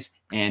guys,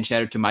 and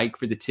shout out to Mike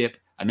for the tip.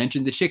 I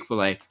mentioned the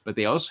Chick-fil-A, but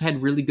they also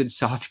had really good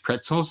soft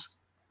pretzels.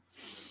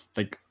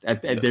 Like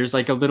there's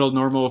like a little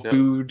normal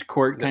food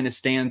court kind of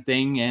stand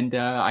thing, and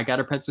I got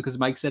a pretzel because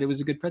Mike said it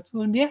was a good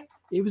pretzel, and yeah,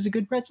 it was a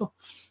good pretzel.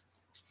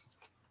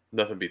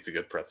 Nothing beats a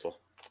good pretzel.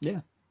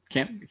 Yeah,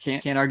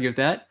 can't argue with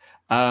that.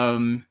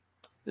 And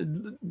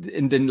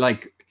then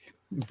like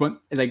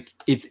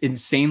it's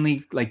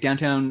insanely like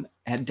downtown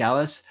at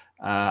Dallas.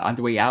 On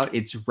the way out,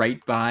 it's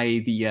right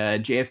by the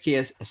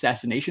JFK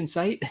assassination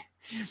site.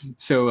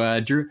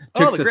 So Drew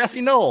took the grassy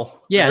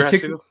knoll. Yeah,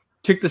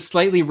 took the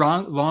slightly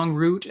long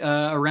route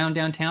around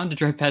downtown to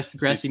drive past the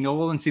grassy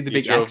knoll and see the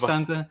big X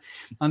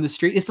on the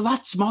street. It's a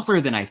lot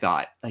smaller than I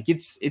thought. Like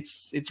it's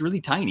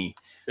really tiny.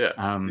 Yeah.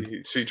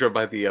 So you drove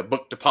by the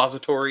book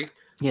depository.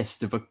 Yes,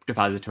 the book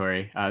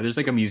depository. There's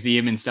like a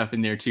museum and stuff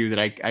in there too that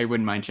I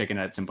wouldn't mind checking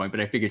out at some point.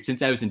 But I figured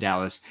since I was in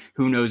Dallas,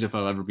 who knows if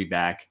I'll ever be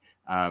back.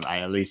 I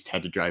at least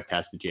had to drive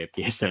past the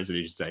JFK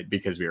assassination site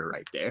because we were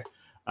right there.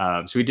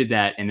 So we did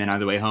that, and then on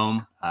the way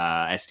home,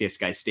 STS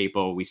guy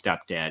staple, we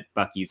stopped at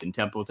Buc-ee's in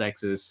Temple,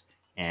 Texas,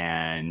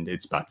 and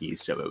it's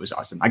Buc-ee's, so it was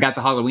awesome. I got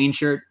the Halloween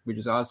shirt, which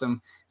is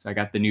awesome. So I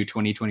got the new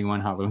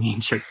 2021 Halloween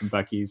shirt from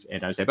Buc-ee's,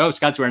 and I was like, "Oh,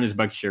 Scott's wearing his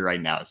Buc-ee shirt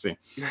right now." So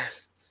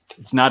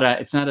it's not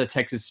a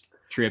Texas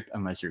trip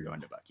unless you're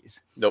going to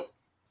Buc-ee's. Nope.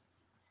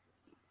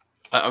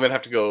 I'm gonna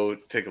have to go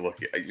take a look.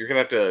 You're gonna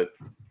have to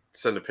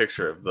send a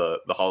picture of the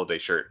holiday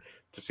shirt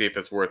to see if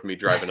it's worth me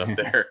driving up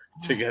there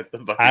to get the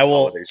Buc-ee's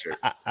holiday shirt.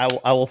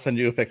 I will send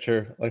you a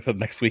picture, like I said,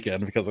 next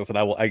weekend, because I said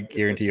I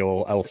guarantee you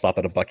I will stop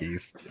at a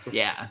Buc-ee's.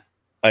 Yeah.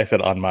 Like I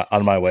said on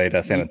my way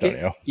to San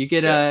Antonio. You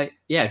get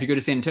if you go to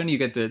San Antonio, you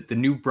get the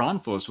new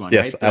Braunfels one.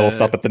 Yes, right? I will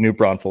stop at the new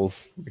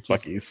Braunfels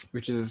Buc-ee's,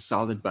 which is a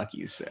solid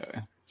Buc-ee's. So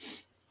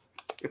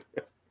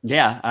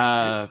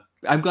yeah,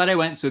 I'm glad I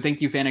went. So thank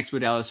you, Fan Expo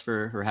Dallas,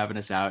 for having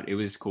us out. It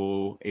was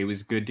cool. It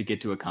was good to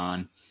get to a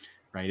con.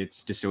 Right,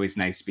 it's just always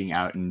nice being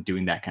out and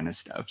doing that kind of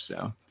stuff.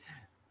 So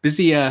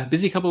busy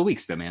couple of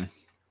weeks though, man.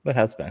 That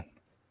has been,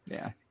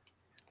 yeah.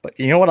 But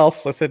you know what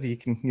else? I said you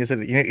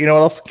know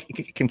what else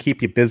can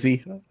keep you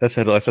busy? I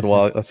said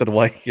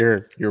while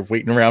you're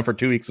waiting around for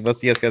 2 weeks of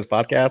STS guys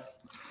podcasts.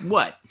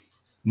 What?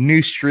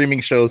 New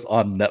streaming shows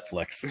on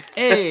Netflix.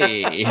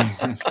 Hey,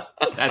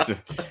 that's a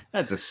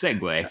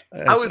segue.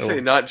 I would say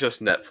not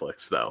just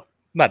Netflix though.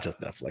 Not just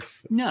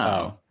Netflix.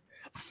 No.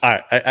 All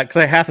right, because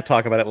I have to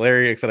talk about it.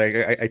 Larry,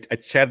 I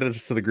chatted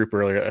this to the group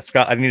earlier.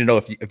 Scott, I need to know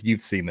if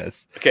you've seen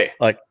this. Okay,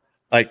 like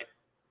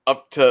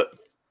up to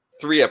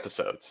 3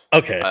 episodes.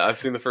 Okay, I've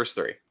seen the first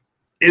 3.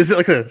 Is it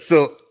like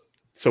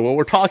so what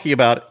we're talking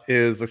about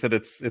is, like I said,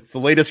 it's the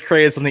latest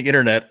craze on the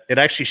internet. It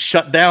actually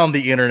shut down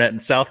the internet in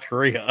South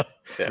Korea,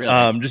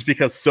 just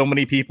because so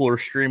many people are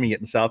streaming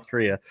it in South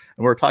Korea.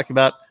 And we're talking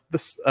about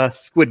this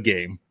Squid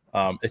Game.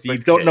 If you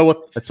don't know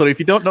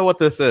what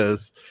this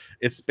is,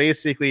 it's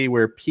basically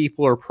where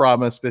people are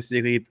promised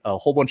basically a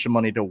whole bunch of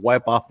money to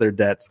wipe off their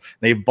debts.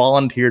 They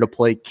volunteer to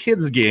play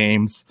kids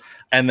games,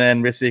 and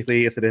then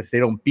basically it's that if they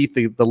don't beat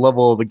the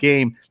level of the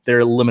game,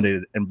 they're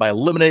eliminated. And by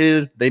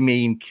eliminated, they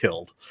mean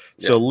killed.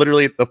 Yeah. So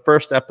literally the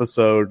first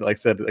episode, like I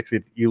said,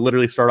 you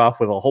literally start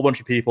off with a whole bunch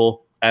of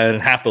people, and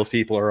half those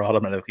people are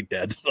automatically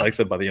dead. Like I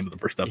said, by the end of the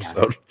first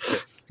episode.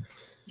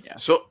 Yeah.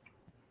 So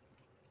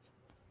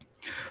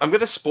I'm going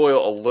to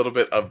spoil a little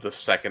bit of the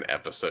second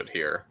episode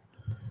here,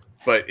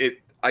 but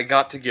I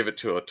got to give it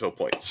to a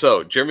point.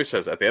 So Jeremy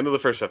says at the end of the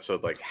first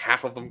episode, like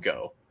half of them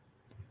go.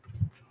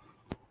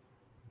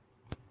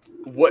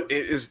 What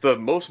is the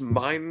most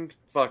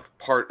mindfuck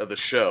part of the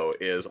show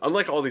is,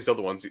 unlike all these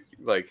other ones,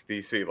 like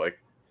you see, like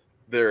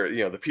they're,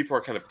 the people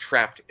are kind of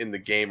trapped in the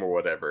game or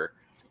whatever,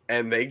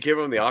 and they give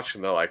them the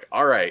option. They're like,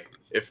 all right,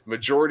 if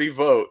majority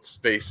votes,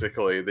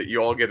 basically, that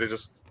you all get to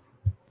just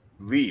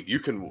leave. You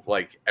can,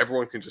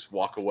 everyone can just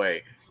walk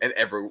away, and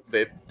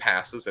it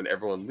passes and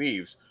everyone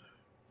leaves.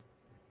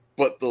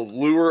 But the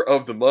lure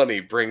of the money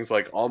brings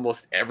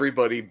almost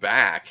everybody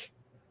back,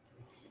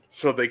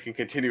 so they can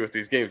continue with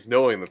these games,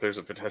 knowing that there's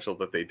a potential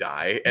that they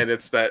die. And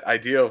it's that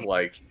idea of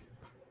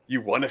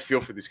you want to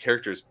feel for these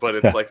characters, but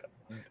it's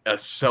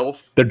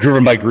they're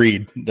driven by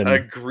greed. A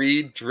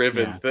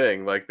greed-driven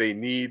thing. They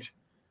need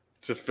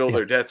to fill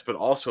their debts, but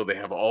also they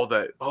have all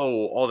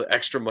the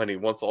extra money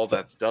once all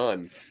that's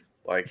done.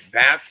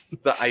 That's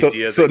the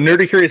idea. So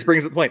Nerdy Curious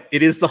brings the point.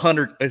 It is the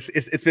Hunger.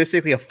 It's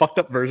basically a fucked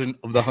up version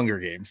of the Hunger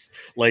Games.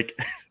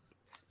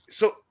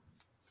 So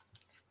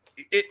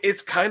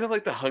it's kind of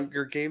like the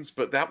Hunger Games,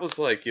 but that was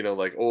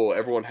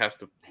everyone has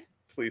to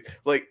please.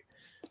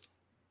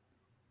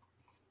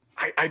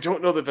 I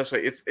don't know the best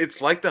way.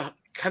 It's like the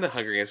kind of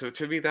Hunger Games. So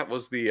to me, that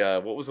was the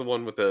what was the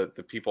one with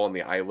the people on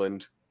the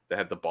island that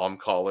had the bomb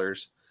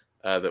collars?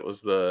 That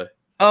was the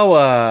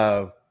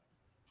what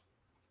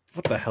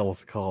the hell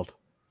is it called?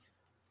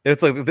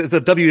 It's a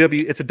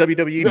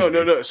WWE.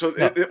 No. So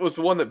it was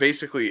the one that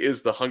basically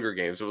is the Hunger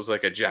Games. It was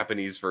like a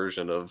Japanese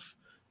version of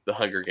the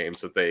Hunger Games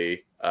that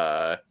they.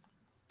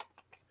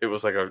 It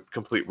was like a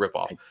complete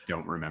ripoff. I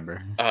don't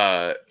remember.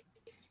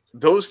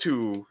 those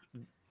two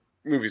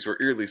movies were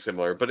eerily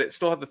similar, but it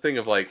still had the thing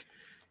of like,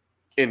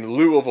 in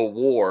lieu of a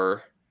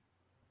war,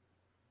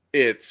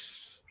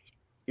 it's,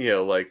 you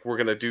know, like, we're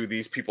gonna do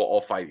these people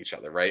all fight each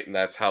other, right? And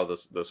that's how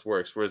this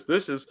works. Whereas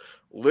this is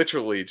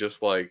literally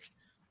just like,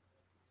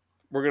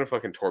 we're gonna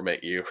fucking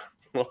torment you.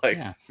 Like,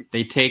 yeah,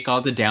 they take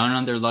all the down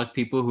on their luck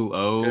people who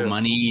owe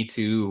money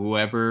to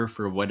whoever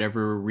for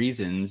whatever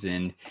reasons,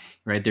 and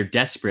right, they're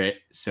desperate,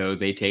 so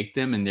they take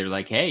them and they're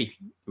like, hey,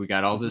 we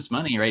got all this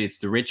money, right? It's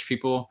the rich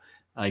people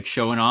like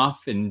showing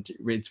off, and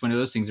it's one of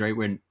those things, right,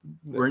 when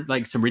we're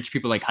like some rich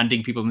people like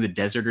hunting people in the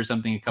desert or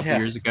something a couple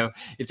years ago.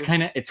 It's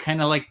kind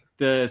of like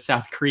the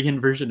South Korean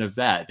version of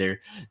that.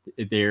 They're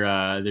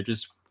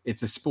just,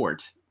 it's a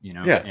sport, you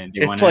know, and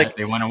they want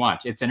to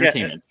watch. It's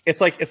entertainment. It's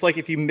like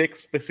if you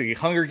mix basically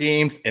Hunger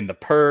Games and The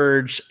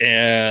Purge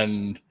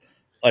and,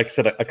 like I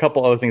said, a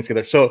couple other things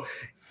together. So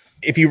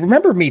if you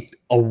remember me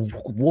a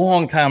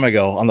long time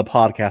ago on the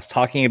podcast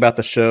talking about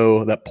the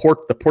show, the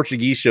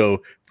Portuguese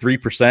show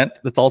 3%,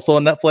 that's also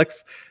on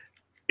Netflix.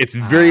 It's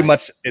very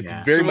much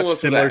very much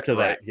similar to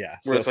that. Yeah.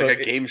 Where it's like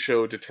a game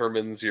show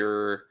determines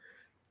your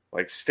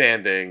like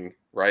standing,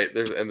 right?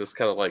 There's this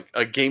kind of like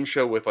a game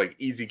show with like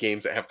easy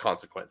games that have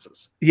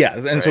consequences. Yeah,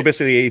 and so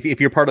basically, if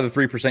you're part of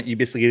the 3%, you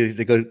basically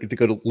get to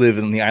go to live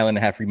in the island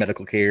and have free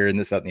medical care and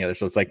this, that, and the other.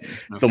 So it's like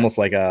it's almost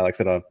like I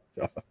said, a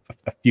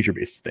future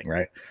based thing,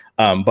 right?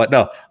 But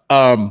no,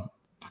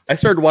 I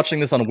started watching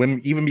this on a whim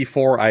even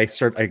before I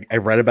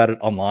read about it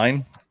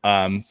online.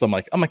 So I'm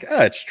like,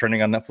 it's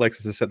trending on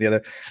Netflix, this, that, the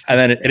other, and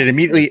then it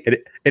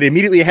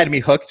immediately had me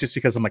hooked just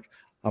because I'm like,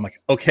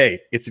 okay,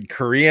 it's in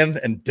Korean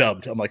and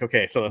dubbed. I'm like,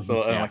 okay, so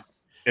I'm like,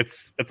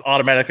 it's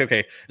automatic.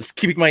 Okay, it's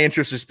keeping my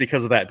interest just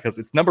because of that, because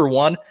it's number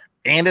one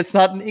and it's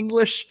not in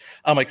English.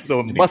 I'm like,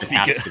 so it must be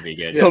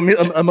good. So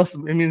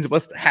it means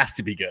it has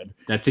to be good.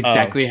 That's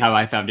exactly how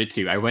I found it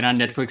too. I went on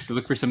Netflix to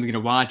look for something to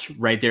watch.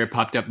 Right there, it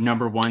popped up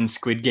number one,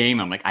 Squid Game.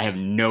 I'm like, I have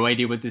no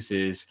idea what this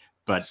is,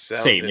 but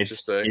same.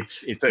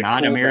 It's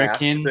not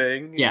American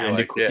thing.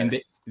 Yeah,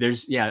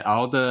 there's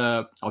all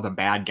the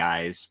bad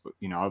guys.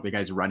 You know, all the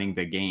guys running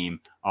the game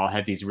all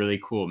have these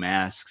really cool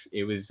masks.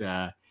 It was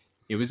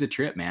a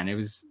trip, man. It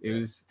was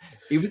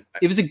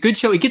a good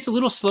show. It gets a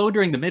little slow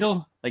during the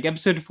middle, like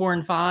episode 4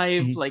 and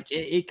 5. Mm-hmm. Like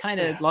it kind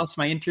of lost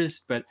my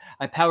interest, but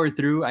I powered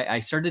through. I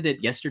started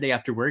it yesterday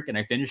after work, and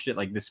I finished it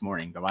like this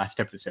morning, the last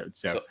episode.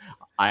 So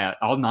I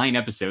all 9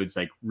 episodes,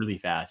 like really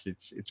fast.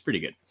 It's pretty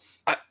good.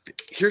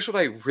 Here's what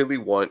I really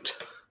want.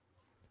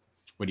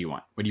 What do you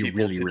want? What do you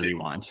really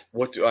want?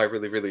 What do I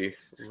really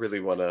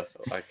want to?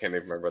 I can't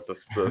even remember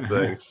the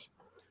things.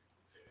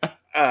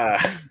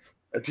 I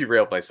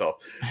derailed myself.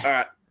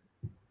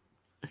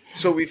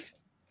 So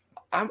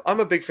I'm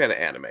a big fan of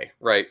anime,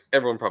 right?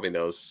 Everyone probably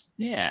knows.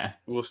 Yeah.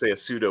 We'll say a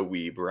pseudo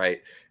weeb,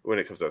 right? When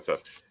it comes to that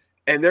stuff.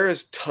 And there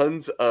is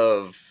tons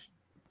of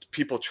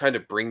people trying to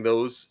bring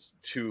those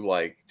to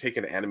like take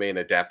an anime and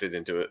adapt it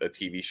into a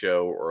TV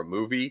show or a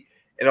movie.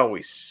 It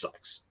always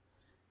sucks.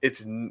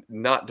 It's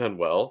not done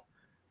well.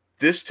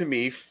 This to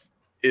me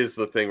is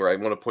the thing where I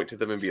want to point to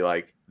them and be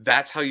like,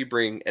 that's how you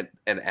bring an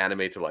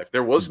anime to life.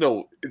 There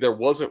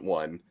wasn't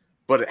one,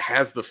 but it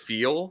has the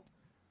feel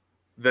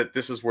that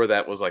this is where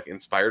that was like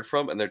inspired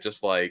from, and they're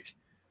just like,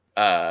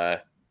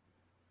 they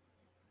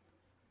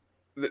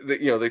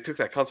took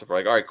that concept,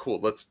 like, all right,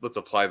 cool, let's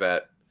apply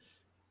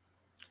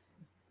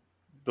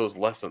those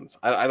lessons.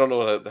 I don't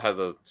know how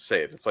to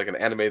say it. It's like an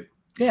anime.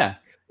 Yeah,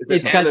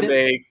 it's an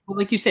anime.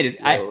 Like you said,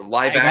 it's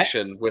live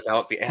action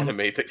without the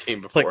anime that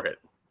came before it.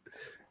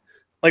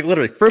 Like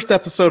literally, first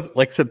episode,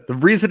 like I said, the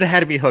reason it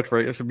had to be hooked,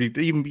 right?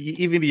 Even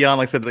beyond,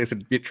 like I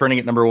said, turning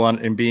it number one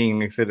and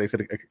being, like I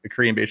said, a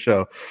Korean-based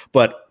show,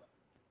 but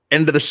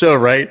end of the show,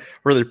 right,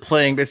 where they're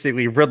playing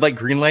basically red light,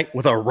 green light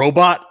with a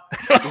robot.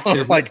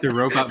 Like the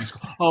robot was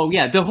cool. Oh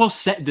yeah, the whole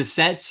set, the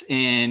sets,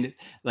 and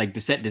like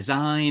the set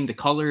design, the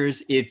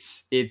colors.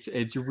 It's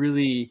a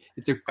really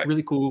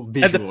cool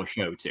visual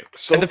show too.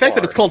 And the fact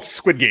that it's called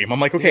Squid Game, I'm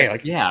like, okay,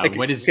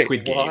 what is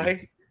Squid Game?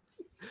 Why?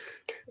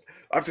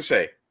 I have to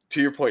say,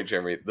 to your point,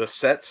 Jeremy, the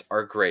sets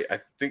are great. I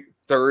think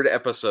third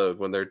episode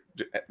when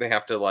they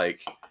have to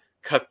like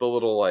cut the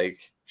little like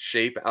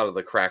shape out of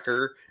the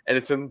cracker, and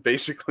it's in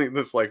basically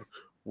this like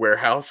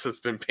warehouse that's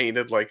been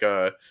painted like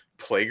a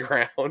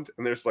playground,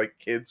 and there's like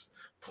kids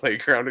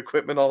playground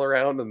equipment all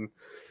around, and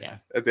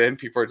at the end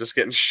people are just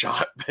getting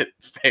shot that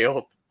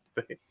failed.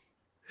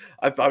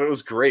 I thought it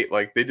was great.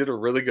 Like they did a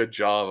really good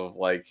job of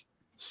like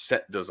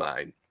set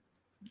design.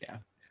 Yeah.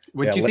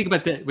 What do you think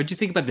about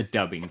the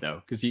dubbing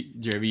though? Because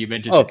Jeremy, you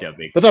mentioned the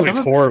dubbing. The dubbing is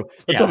horrible.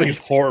 The dubbing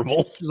is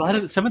horrible.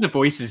 Some of the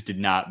voices did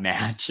not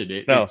match.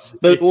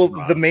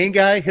 The main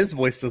guy, his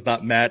voice does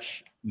not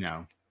match.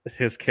 No,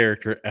 his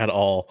character at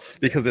all,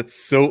 because it's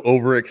so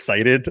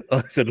overexcited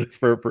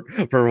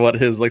for what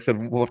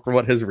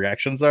his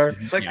reactions are.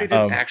 It's like they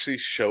didn't actually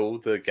show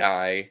the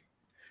guy.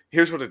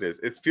 Here's what it is.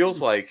 It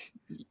feels like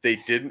they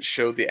didn't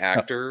show the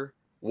actor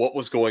what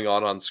was going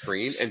on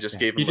screen and just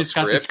gave him a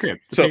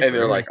script. So and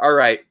they're like, all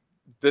right,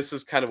 this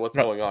is kind of what's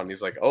going on. And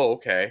he's like, oh,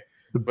 okay.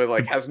 but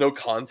like has no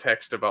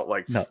context about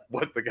like No.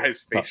 what the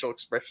guy's facial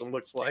expression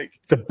looks like.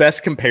 The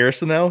best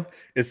comparison though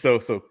is so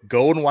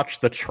go and watch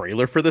the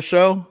trailer for the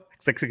show.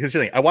 Because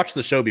I watched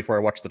the show before I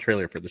watched the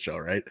trailer for the show,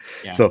 right?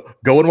 Yeah. So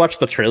go and watch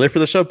the trailer for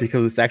the show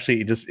because it's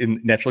actually just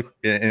in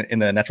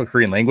the natural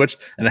Korean language,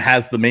 and it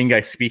has the main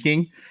guy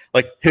speaking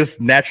like his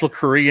natural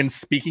Korean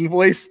speaking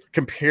voice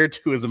compared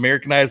to his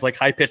Americanized like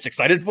high pitched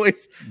excited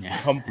voice,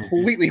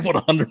 completely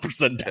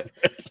 100%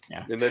 different.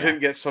 Yeah. And they didn't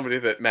get somebody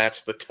that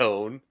matched the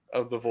tone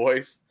of the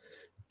voice,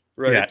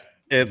 right? Yeah.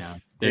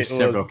 There's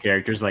several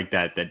characters like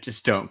that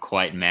just don't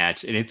quite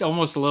match, and it's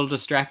almost a little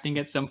distracting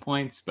at some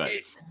points. But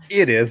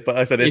it is. But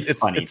I said it's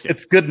funny.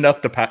 It's good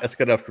enough to It's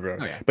good enough to.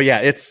 Oh, yeah. But yeah,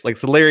 it's like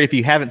so, Larry. If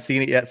you haven't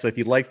seen it yet, so if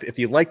you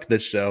liked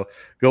this show,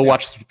 go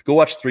watch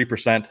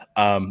 3%.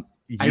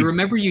 I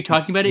remember you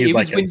talking about it. It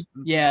was like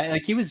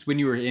like he was when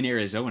you were in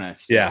Arizona.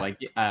 Still. Yeah, like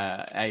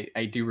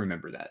I do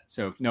remember that.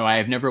 So no, I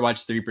have never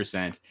watched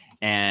 3%.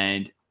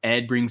 And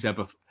Ed brings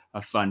up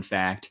a fun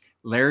fact.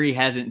 Larry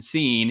hasn't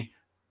seen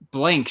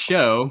blank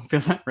show,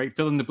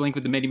 fill in the blank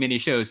with the many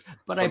shows,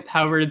 but I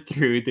powered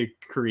through the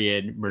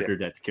Korean Murder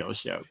Death Kill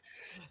show.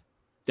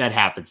 That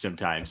happens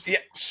sometimes. Yeah.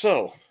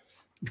 So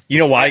you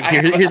know why?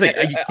 Here's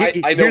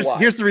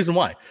the reason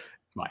why.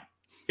 Why?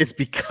 It's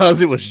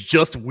because it was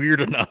just weird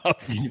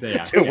enough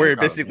to where it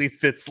basically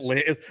fits.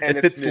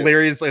 It fits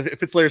Larry's. It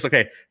fits Larry's.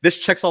 Okay, this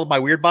checks all of my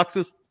weird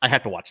boxes. I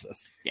have to watch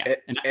this. Yeah,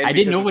 and I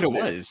didn't know what it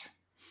was.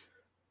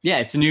 Yeah,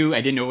 it's new.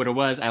 I didn't know what it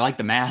was. I like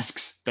the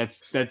masks.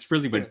 That's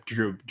really what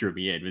drew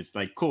me in. It was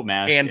like cool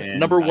masks. And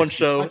number one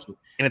show, and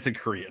it's in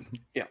Korean.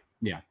 Yeah.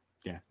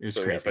 It was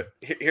crazy. Yeah, but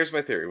here's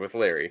my theory with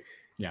Larry.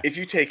 Yeah. If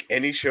you take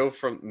any show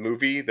from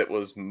movie that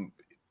was in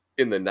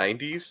the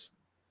 90s,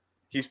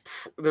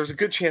 there's a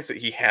good chance that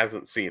he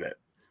hasn't seen it,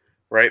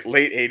 right?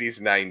 Late 80s,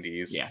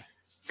 90s. Yeah.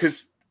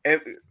 Because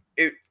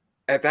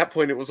at that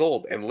point it was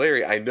old. And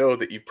Larry, I know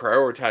that you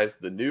prioritize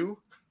the new.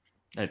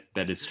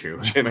 That is true.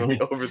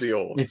 Over the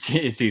old. It's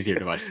easier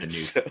to watch the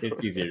new.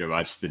 It's easier to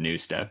watch the new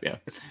stuff. Yeah,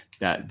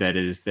 that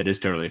is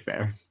totally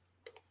fair.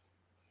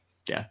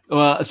 Yeah.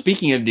 Well,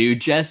 speaking of new,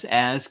 Jess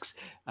asks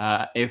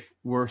if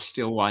we're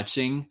still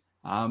watching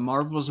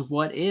Marvel's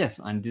What If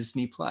on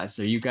Disney Plus.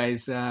 Are you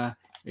guys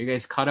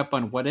caught up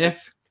on What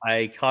If?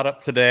 I caught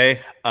up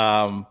today.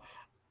 The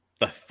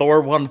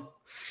Thor one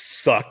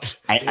sucked.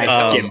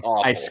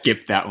 I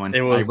skipped that one.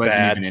 It was I wasn't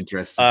bad. even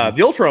interested.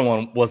 The Ultron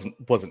one wasn't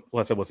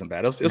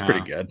bad. It was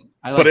pretty good.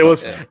 But it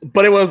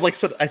was like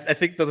I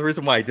think that the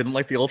reason why I didn't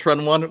like the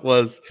Ultron one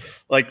was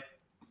like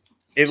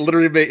it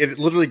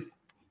literally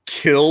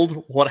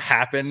killed what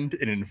happened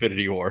in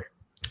Infinity War.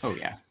 Oh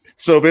yeah.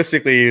 So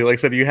basically, like I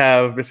said, you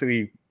have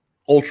basically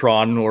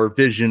Ultron or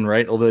Vision,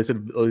 right? Although they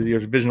said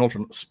there's Vision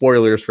Ultron.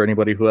 Spoilers for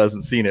anybody who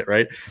hasn't seen it,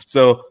 right?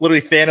 So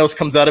literally, Thanos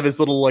comes out of his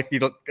little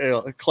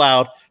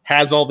cloud,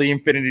 has all the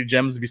Infinity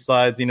Gems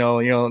besides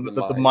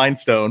the Mind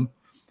Stone,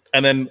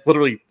 and then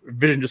literally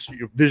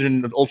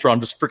Vision and Ultron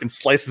just freaking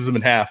slices him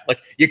in half. Like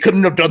you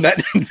couldn't have done that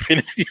in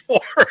Infinity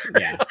War.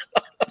 Yeah.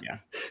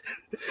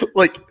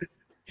 Like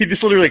he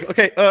just literally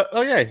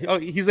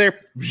he's there,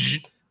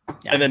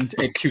 and then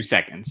 2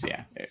 seconds.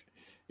 Yeah,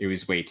 it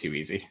was way too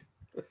easy.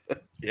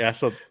 Yeah,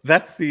 so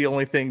that's the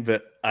only thing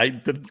that I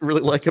didn't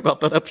really like about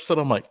that episode.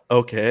 I'm like,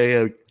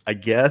 okay, I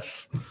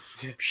guess,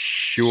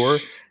 sure.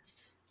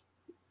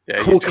 Yeah,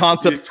 cool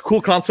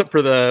concept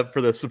for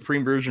the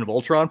Supreme version of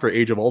Ultron for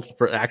Age of Ultron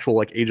for actual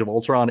like Age of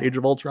Ultron.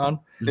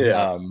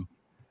 Yeah.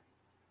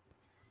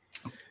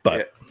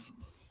 But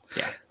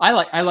yeah, I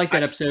like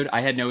that episode.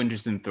 I had no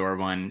interest in Thor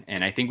one,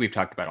 and I think we've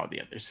talked about all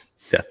the others.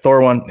 Yeah,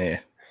 Thor one,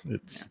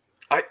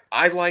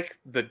 I like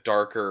the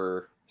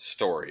darker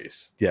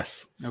stories.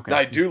 Yes. Okay. Now,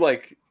 I do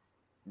like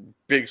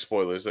big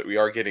spoilers that we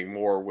are getting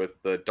more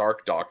with the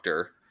Dark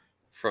Doctor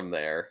from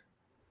there.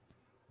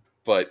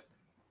 But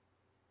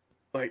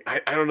like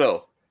I don't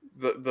know.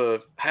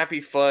 The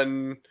happy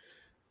fun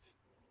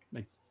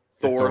like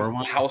Thor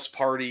house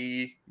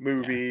party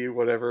movie,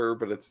 whatever,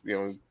 but it's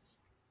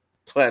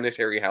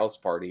planetary house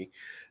party.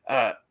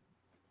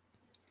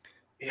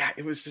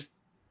 It was just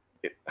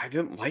I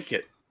didn't like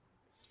it.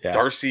 Yeah.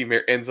 Darcy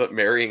ends up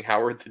marrying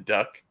Howard the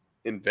Duck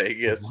in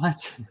Vegas.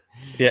 What?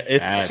 Yeah,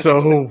 it's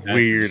so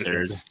weird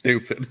and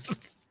stupid.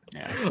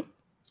 Yeah.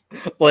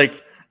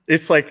 Like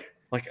it's like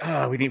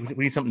we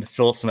need something to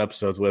fill up some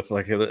episodes with.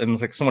 Like, and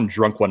it's like someone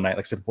drunk one night.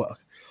 Like said, "Well,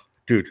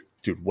 dude,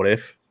 what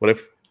if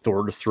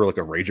Thor just threw like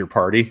a rager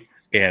party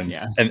and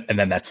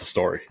then that's the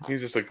story."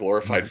 He's just a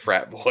glorified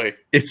frat boy.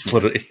 It's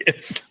literally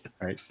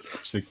right.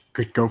 It's like,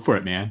 go for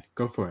it, man.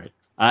 Go for it.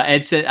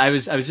 Ed said I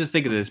was just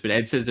thinking of this, but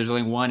Ed says there's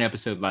only one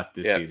episode left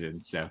this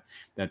season, so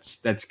that's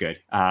good.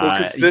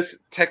 Because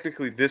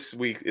this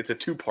week it's a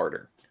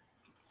 2-parter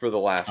for the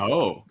last.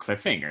 Oh,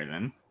 cliffhanger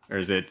then, or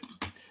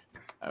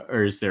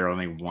is there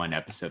only one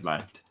episode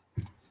left?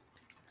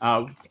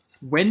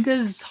 When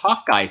does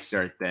Hawkeye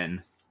start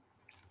then?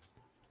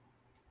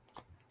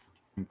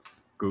 I'm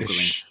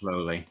Googling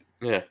slowly.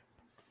 Yeah.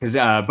 Because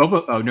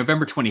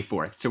November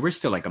 24th. So we're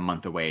still like a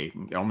month away,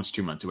 almost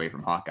 2 months away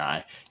from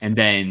Hawkeye. And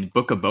then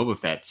Book of Boba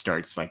Fett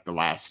starts like the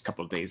last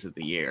couple of days of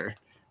the year.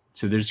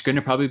 So there's going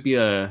to probably be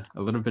a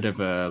little bit of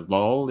a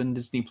lull in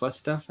Disney Plus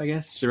stuff, I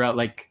guess, throughout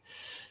like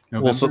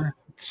November.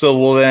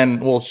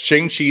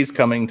 Shang-Chi's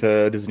coming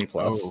to Disney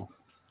Plus. Oh.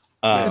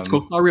 That's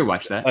cool. I'll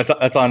rewatch that.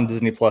 That's on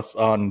Disney Plus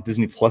on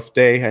Disney Plus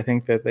Day, I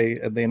think that they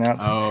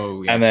announced.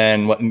 Oh, yeah. And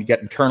then you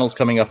get Eternals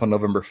coming up on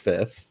November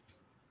 5th.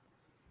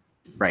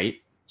 Right.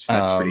 So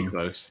that's pretty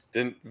close.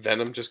 Didn't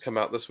Venom just come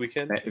out this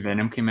weekend?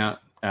 Venom came out.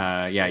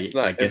 It's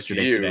not like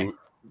yesterday. MCU. Today.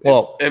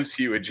 Well, it's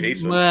MCU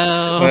adjacent.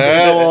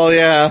 Well,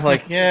 yeah,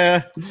 like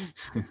yeah.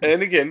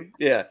 And again,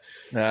 yeah.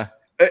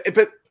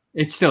 But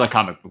it's still a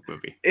comic book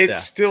movie.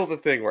 It's still the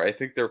thing where I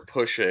think they're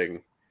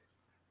pushing.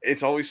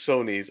 It's always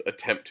Sony's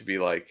attempt to be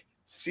like,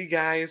 see,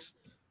 guys,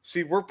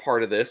 we're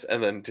part of this,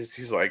 and then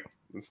Disney's like,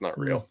 it's not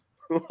real.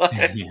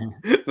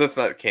 That's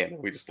not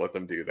canon. We just let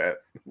them do that.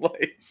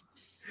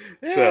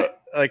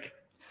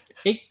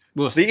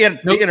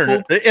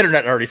 The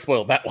internet already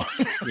spoiled that one.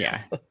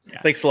 Yeah.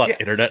 Thanks a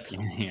lot, internet.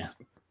 Yeah.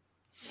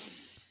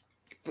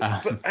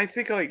 But I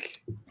think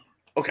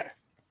okay.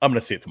 I'm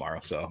gonna see it tomorrow,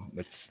 so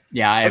it's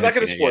I'm not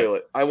gonna spoil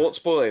it. I won't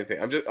spoil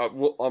anything. I'm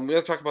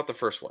gonna talk about the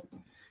first one.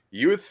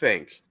 You would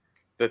think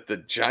that the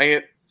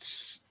giant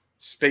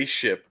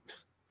spaceship,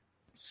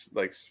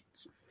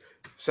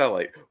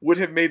 satellite, would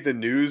have made the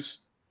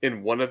news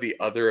in one of the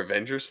other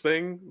Avengers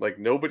thing. Like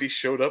nobody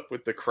showed up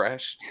with the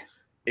crashed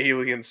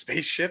alien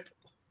spaceship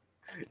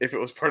if it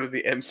was part of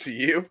the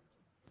MCU.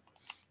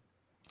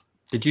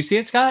 Did you see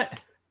it, Scott?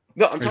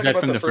 No, I'm talking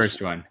about from the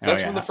first one.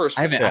 That's from the first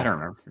one. I don't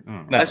remember.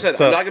 No, I said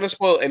I'm not going to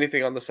spoil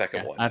anything on the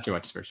second one. I have to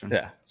watch the first one.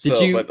 Yeah.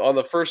 But on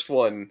the first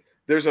one,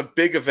 there's a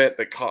big event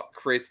that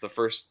creates the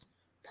first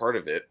part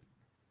of it.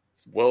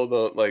 It's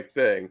the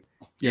thing.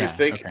 Yeah. You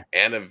think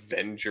an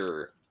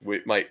Avenger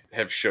might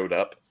have showed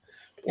up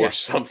or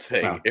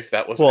something if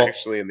that was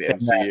actually in the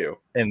MCU.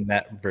 In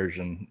that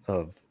version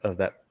of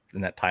that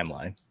in that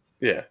timeline.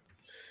 Yeah.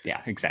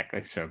 Yeah,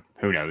 exactly. So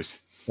who knows?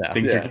 Yeah.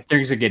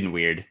 Things are getting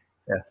weird.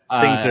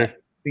 Yeah.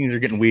 Things are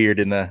getting weird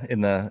in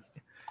the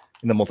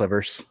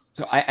multiverse.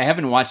 So I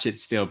haven't watched it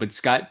still, but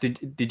Scott,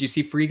 did you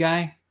see Free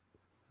Guy?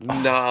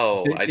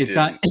 No, I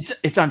didn't.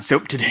 It's on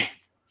Soap today.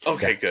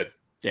 Okay, good.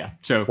 Yeah.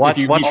 So if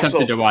you need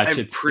something to watch,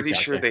 I'm pretty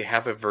sure they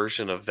have a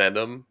version of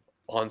Venom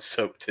on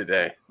Soap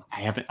today. I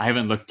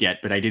haven't looked yet,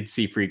 but I did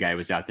see Free Guy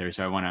was out there,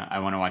 so I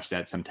wanna watch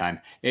that sometime.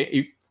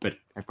 But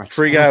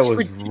Free Guy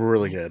was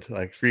really good.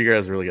 Free Guy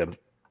was really good.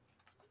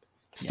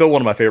 Still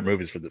one of my favorite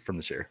movies from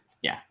this year.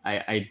 Yeah,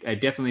 I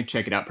definitely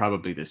check it out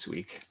probably this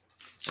week.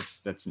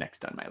 That's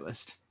next on my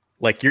list.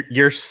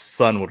 Your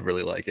son would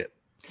really like it.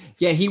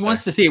 Yeah, he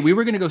wants to see it. We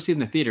were going to go see it in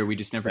the theater. We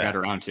just never got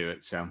around to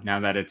it. So now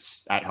that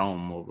it's at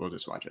home, we'll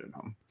just watch it at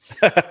home.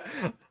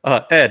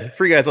 Ed,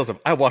 Free Guy's awesome.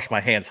 I washed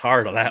my hands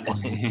hard on that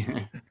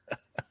one.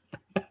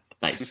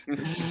 Nice.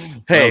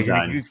 Hey,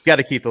 you got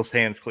to keep those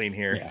hands clean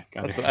here. Yeah,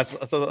 that's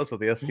what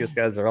the STS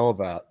guys are all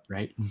about.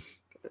 Right.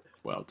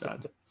 Well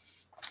done.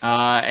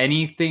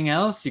 Anything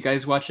else? You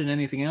guys watching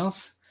anything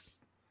else?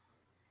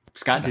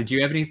 Scott, did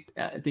you have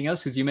anything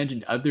else? Because you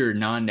mentioned other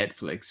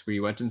non-Netflix. Were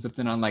you watching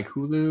something on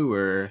Hulu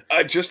or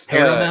just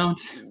Paramount?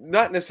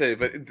 Not necessarily,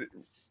 but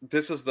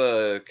this is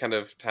the kind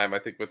of time I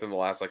think within the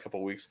last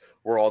couple of weeks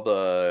where all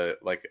the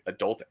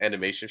adult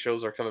animation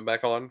shows are coming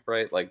back on,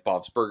 right? Like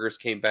Bob's Burgers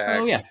came back.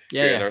 Oh yeah,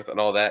 Earth and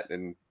all that,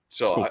 and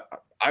so cool.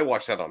 I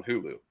watched that on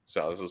Hulu.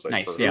 So I was just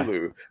nice, for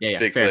Hulu,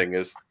 big fair. thing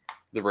is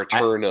the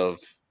return of.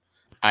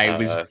 I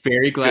was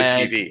very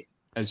glad. Good TV.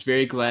 I was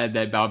very glad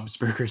that Bob's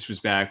Burgers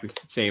was back.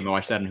 Same, I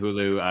watched that on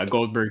Hulu.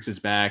 Goldberg's is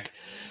back.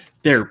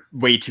 They're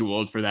way too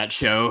old for that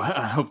show.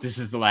 I hope this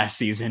is the last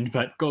season,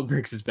 but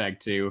Goldberg's is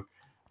back too.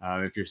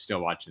 If you're still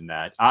watching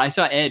that, I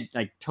saw Ed,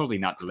 totally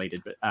not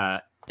related,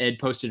 but Ed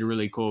posted a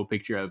really cool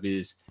picture of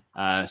his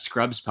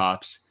Scrubs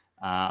Pops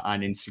on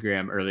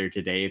Instagram earlier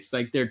today. It's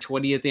their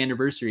 20th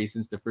anniversary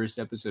since the first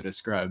episode of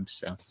Scrubs.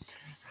 So.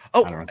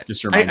 Oh,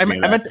 just I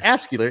meant to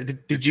ask you there.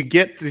 Did you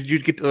get?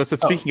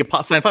 Speaking of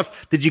Pot Sign Pops,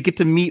 did you get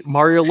to meet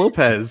Mario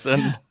Lopez?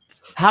 And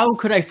how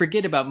could I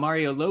forget about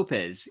Mario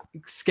Lopez,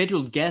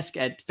 scheduled guest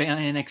at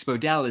Fan Expo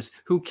Dallas,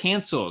 who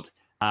canceled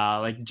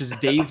just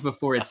days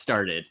before it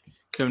started?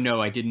 So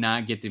no, I did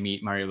not get to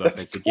meet Mario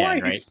Lopez again.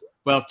 Twice. Right?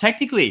 Well,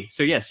 technically,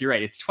 so yes, you're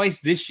right. It's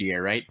twice this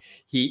year, right?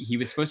 He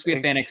was supposed to be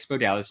at Fan Expo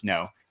Dallas.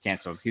 No,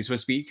 canceled. He was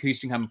supposed to be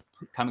Houston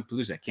Comic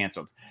Palooza.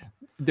 Canceled.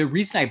 The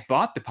reason I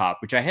bought the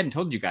pop, which I hadn't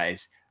told you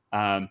guys.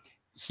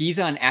 He's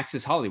on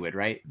Access Hollywood,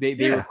 right? They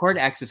record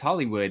Access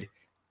Hollywood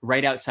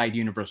right outside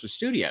Universal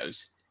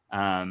Studios.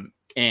 And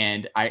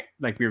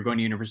we were going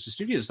to Universal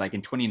Studios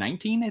in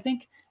 2019, I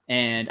think.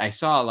 And I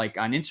saw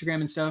on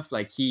Instagram and stuff,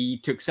 he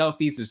took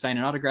selfies of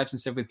signing autographs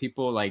and stuff with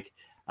people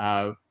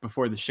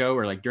before the show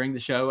or during the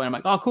show. And I'm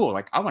like, oh, cool.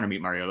 I want to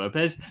meet Mario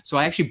Lopez. So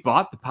I actually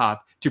bought the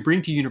pop to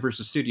bring to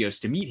Universal Studios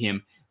to meet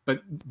him.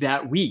 But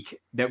that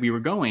week that we were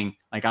going,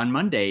 on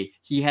Monday,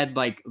 he had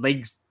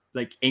legs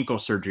like ankle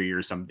surgery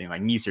or something,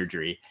 like knee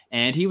surgery,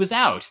 and he was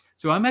out.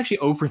 So I'm actually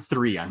 0 for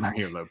 3 on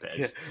Mario Lopez.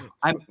 Yeah.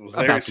 I'm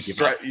about to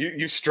give up.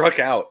 You struck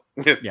out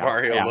with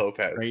Mario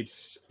Lopez. Right.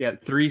 Yeah,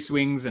 3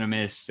 swings and a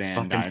miss,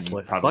 and Fucking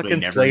I'm probably fucking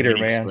never Slater,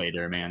 hitting man.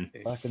 Slater, man.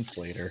 Fucking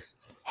Slater.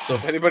 So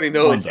if anybody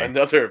knows One day.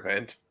 another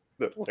event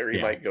that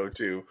Larry might go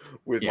to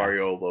with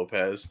Mario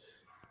Lopez,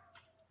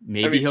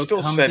 Maybe he'll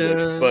still come send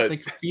to it, but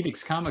like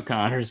Phoenix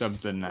Comic-Con or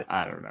something.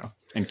 I don't know,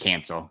 and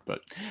cancel.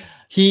 But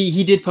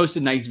he did post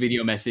a nice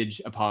video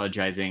message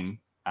apologizing.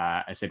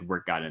 I said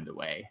work got in the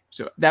way,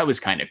 so that was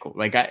kind of cool.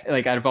 Like out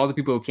of all the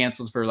people who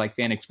canceled for like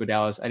Fan Expo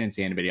Dallas, I didn't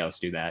see anybody else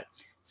do that.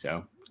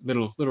 So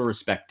little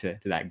respect to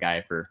that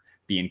guy for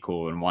being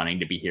cool and wanting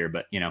to be here.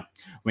 But you know,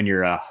 when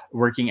you're a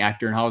working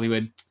actor in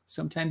Hollywood,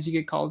 sometimes you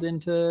get called in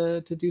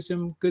to do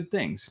some good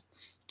things.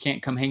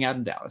 Can't come hang out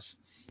in Dallas.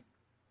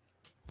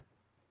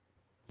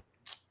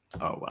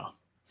 Oh well.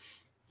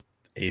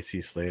 AC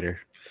Slater.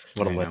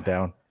 What a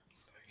letdown.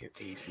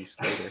 AC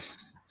Slater.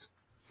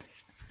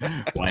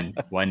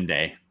 one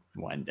day.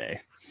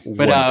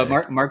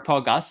 But Mark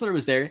Paul Gosselaar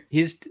was there.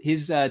 His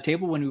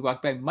table when we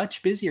walked by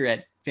much busier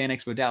at Fan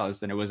Expo Dallas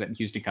than it was at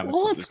Houston Comic.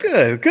 Well, that's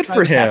good. Good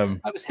for him.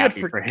 I was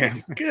happy for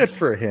him. Good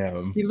for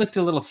him. He looked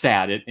a little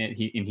sad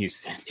in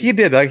Houston. He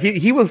did.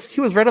 He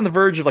was right on the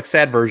verge of like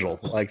sad Virgil,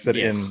 like said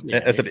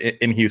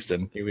in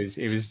Houston. It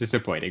was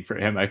disappointing for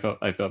him. I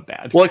felt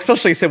bad. Well,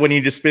 especially said when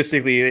you just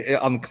basically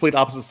on the complete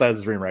opposite side of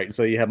the screen, right?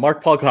 So you have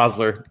Mark Paul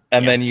Gosselaar,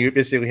 and then you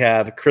basically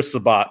have Chris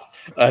Sabat.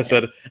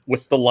 Said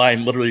with the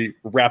line literally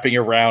wrapping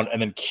around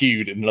and then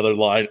cued in another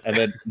line, and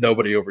then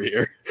nobody over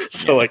here.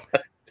 So like.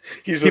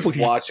 He's just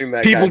watching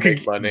that people guy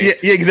make money.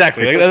 Yeah,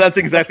 exactly. Like, that's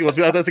exactly what's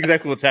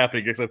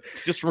happening. Except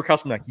just from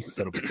across from like, you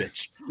son of a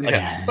bitch.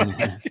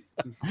 Yeah.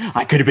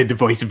 I could have been the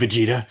voice of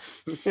Vegeta.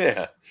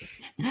 Yeah.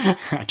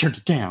 I turned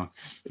it down.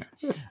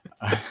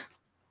 That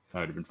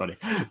would have been funny.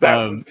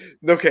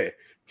 Okay,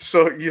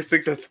 so you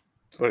think that's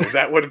funny?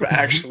 That would have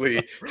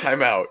actually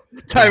time out.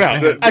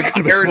 The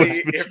parody,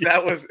 if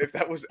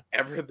that was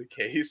ever the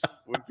case,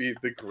 would be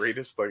the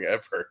greatest thing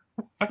ever.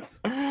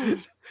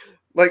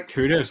 Like,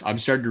 kudos. I'm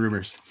starting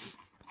rumors.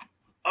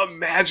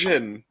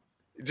 Imagine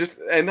just,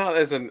 and not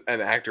as an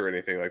actor or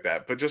anything like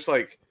that, but just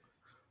like,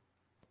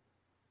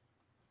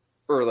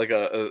 or like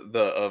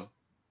a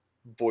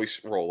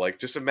voice role. Like,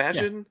 just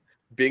imagine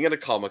being at a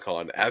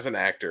Comic-Con as an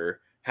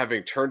actor,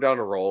 having turned down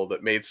a role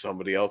that made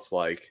somebody else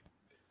like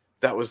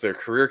that was their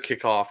career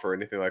kickoff or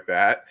anything like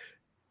that.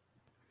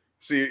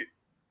 So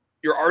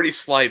you're already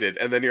slighted,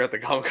 and then you're at the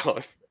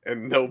Comic-Con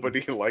and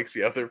nobody likes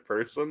the other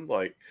person.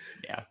 Like,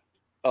 yeah.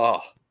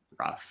 Oh.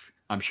 Rough.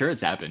 I'm sure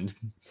it's happened.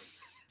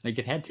 Like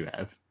it had to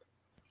have.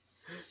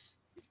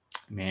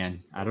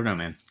 Man, I don't know,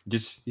 man.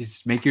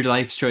 Just make your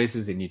life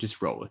choices and you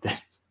just roll with it.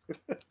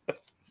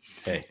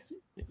 Hey,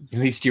 at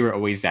least you were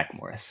always Zach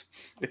Morris.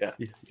 Yeah,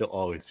 you'll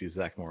always be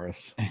Zach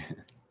Morris.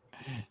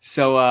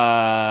 So,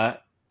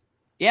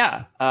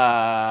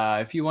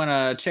 if you want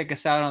to check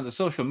us out on the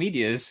social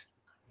medias,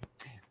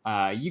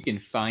 you can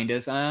find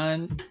us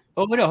on.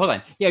 Oh, no, hold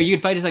on. Yeah, you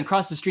can find us on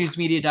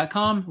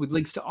crossthestreamsmedia.com with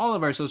links to all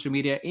of our social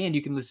media, and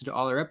you can listen to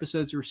all our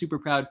episodes. We're super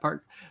proud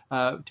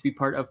to be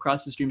part of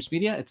Cross the Streams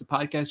Media. It's a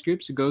podcast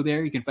group, so go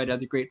there. You can find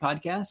other great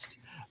podcasts,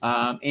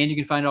 and you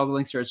can find all the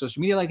links to our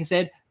social media, like I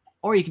said,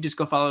 or you can just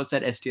go follow us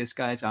at STS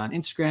Guys on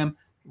Instagram.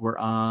 We're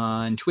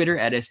on Twitter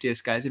at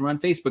STS Guys, and we're on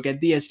Facebook at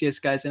The STS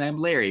Guys, and I'm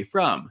Larry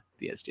from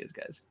The STS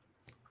Guys.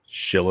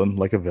 Shilling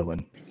like a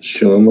villain.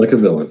 Shilling like a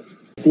villain.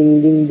 Ding,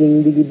 ding,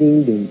 ding, diggy,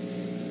 ding, ding.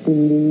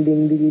 Ding, ding,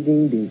 ding, diggy,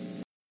 ding, ding.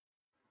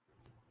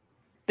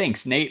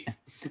 Thanks, Nate.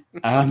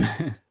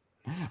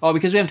 Well,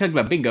 because we haven't talked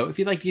about bingo, if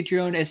you'd like to get your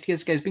own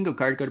STS Guys bingo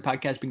card, go to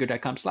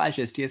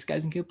podcastbingo.com/STS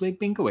Guys and play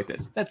bingo with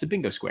us. That's a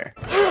bingo square.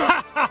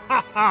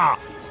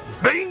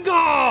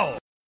 Bingo!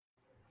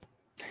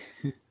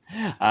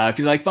 If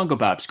you like Funko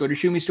Pops, go to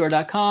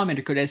shumistore.com,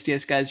 enter code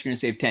STS Guys. You're going to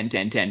save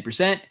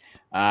 10%.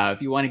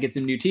 If you want to get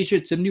some new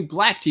t-shirts, some new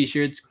black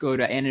t-shirts, go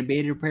to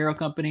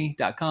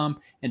animatedapparelcompany.com,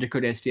 enter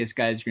code STS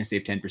Guys. You're going to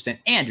save 10%,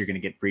 and you're going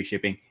to get free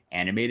shipping.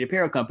 Animated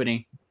Apparel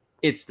Company.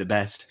 It's the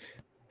best.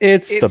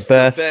 It's the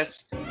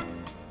best.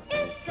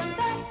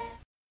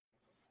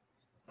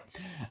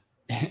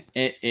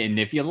 And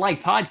if you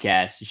like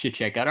podcasts, you should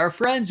check out our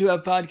friends who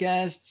have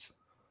podcasts.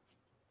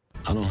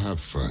 I don't have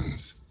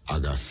friends. I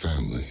got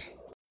family.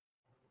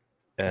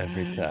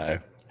 Every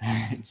time.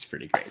 It's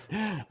pretty great.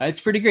 It's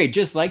pretty great.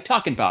 Just like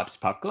Talkin' Pops,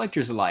 Pop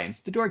Collectors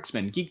Alliance, The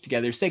Dorksmen, Geek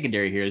Together,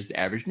 Secondary Heroes, The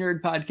Average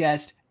Nerd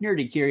Podcast,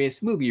 Nerdy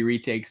Curious, Movie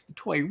Retakes, The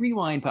Toy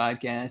Rewind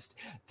Podcast,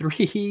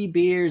 3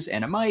 Beers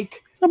and a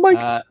Mic.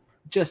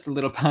 Just a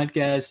Little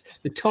Podcast,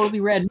 The Totally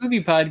Rad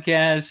Movie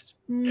Podcast,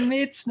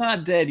 It's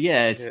Not Dead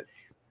Yet,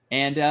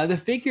 and The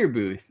Figure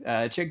Booth.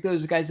 Check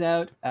those guys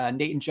out.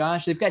 Nate and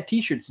Josh, they've got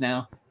t-shirts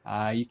now.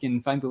 You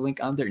can find the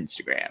link on their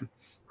Instagram.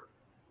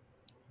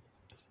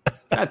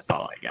 That's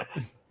all I got.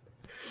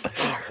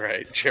 All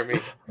right, Jimmy.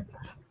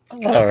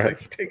 All right.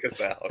 Take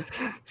us out.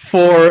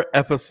 For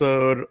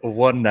episode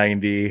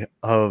 190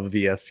 of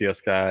the STS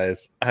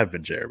Guys, I've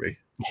been Jeremy.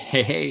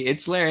 Hey,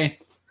 it's Larry.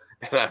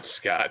 And I'm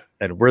Scott.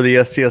 And we're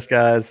the STS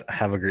guys.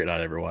 Have a great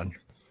night, everyone.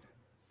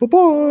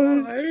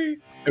 Bye-bye.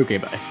 Okay,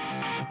 bye.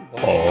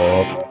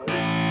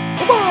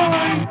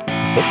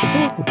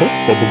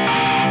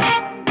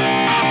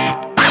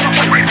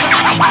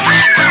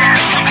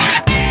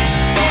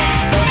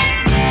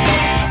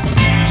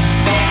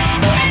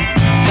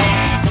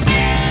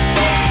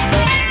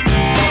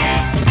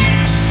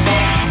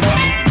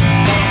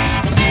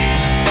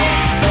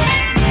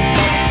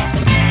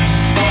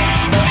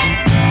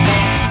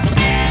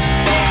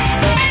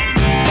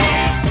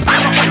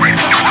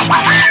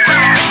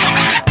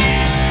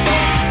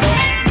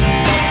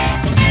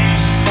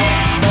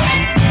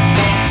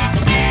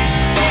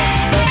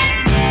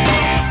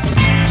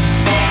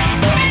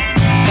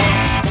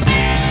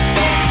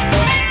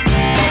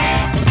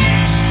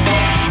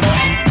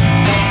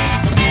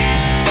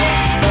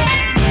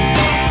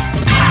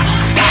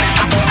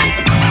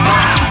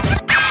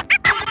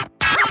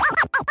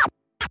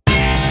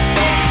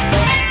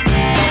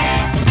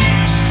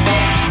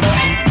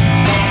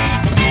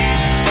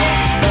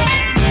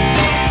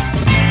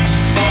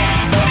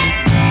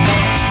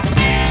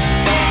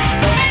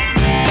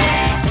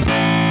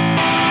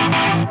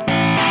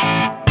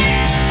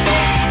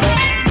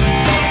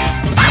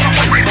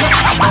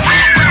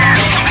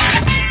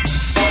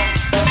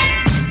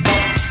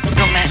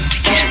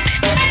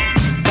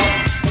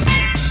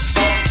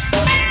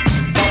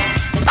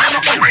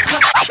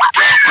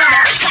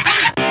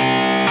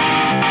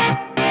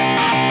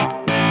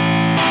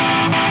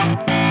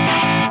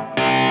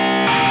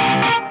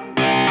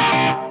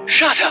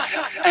 Shut up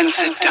and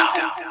sit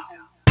down.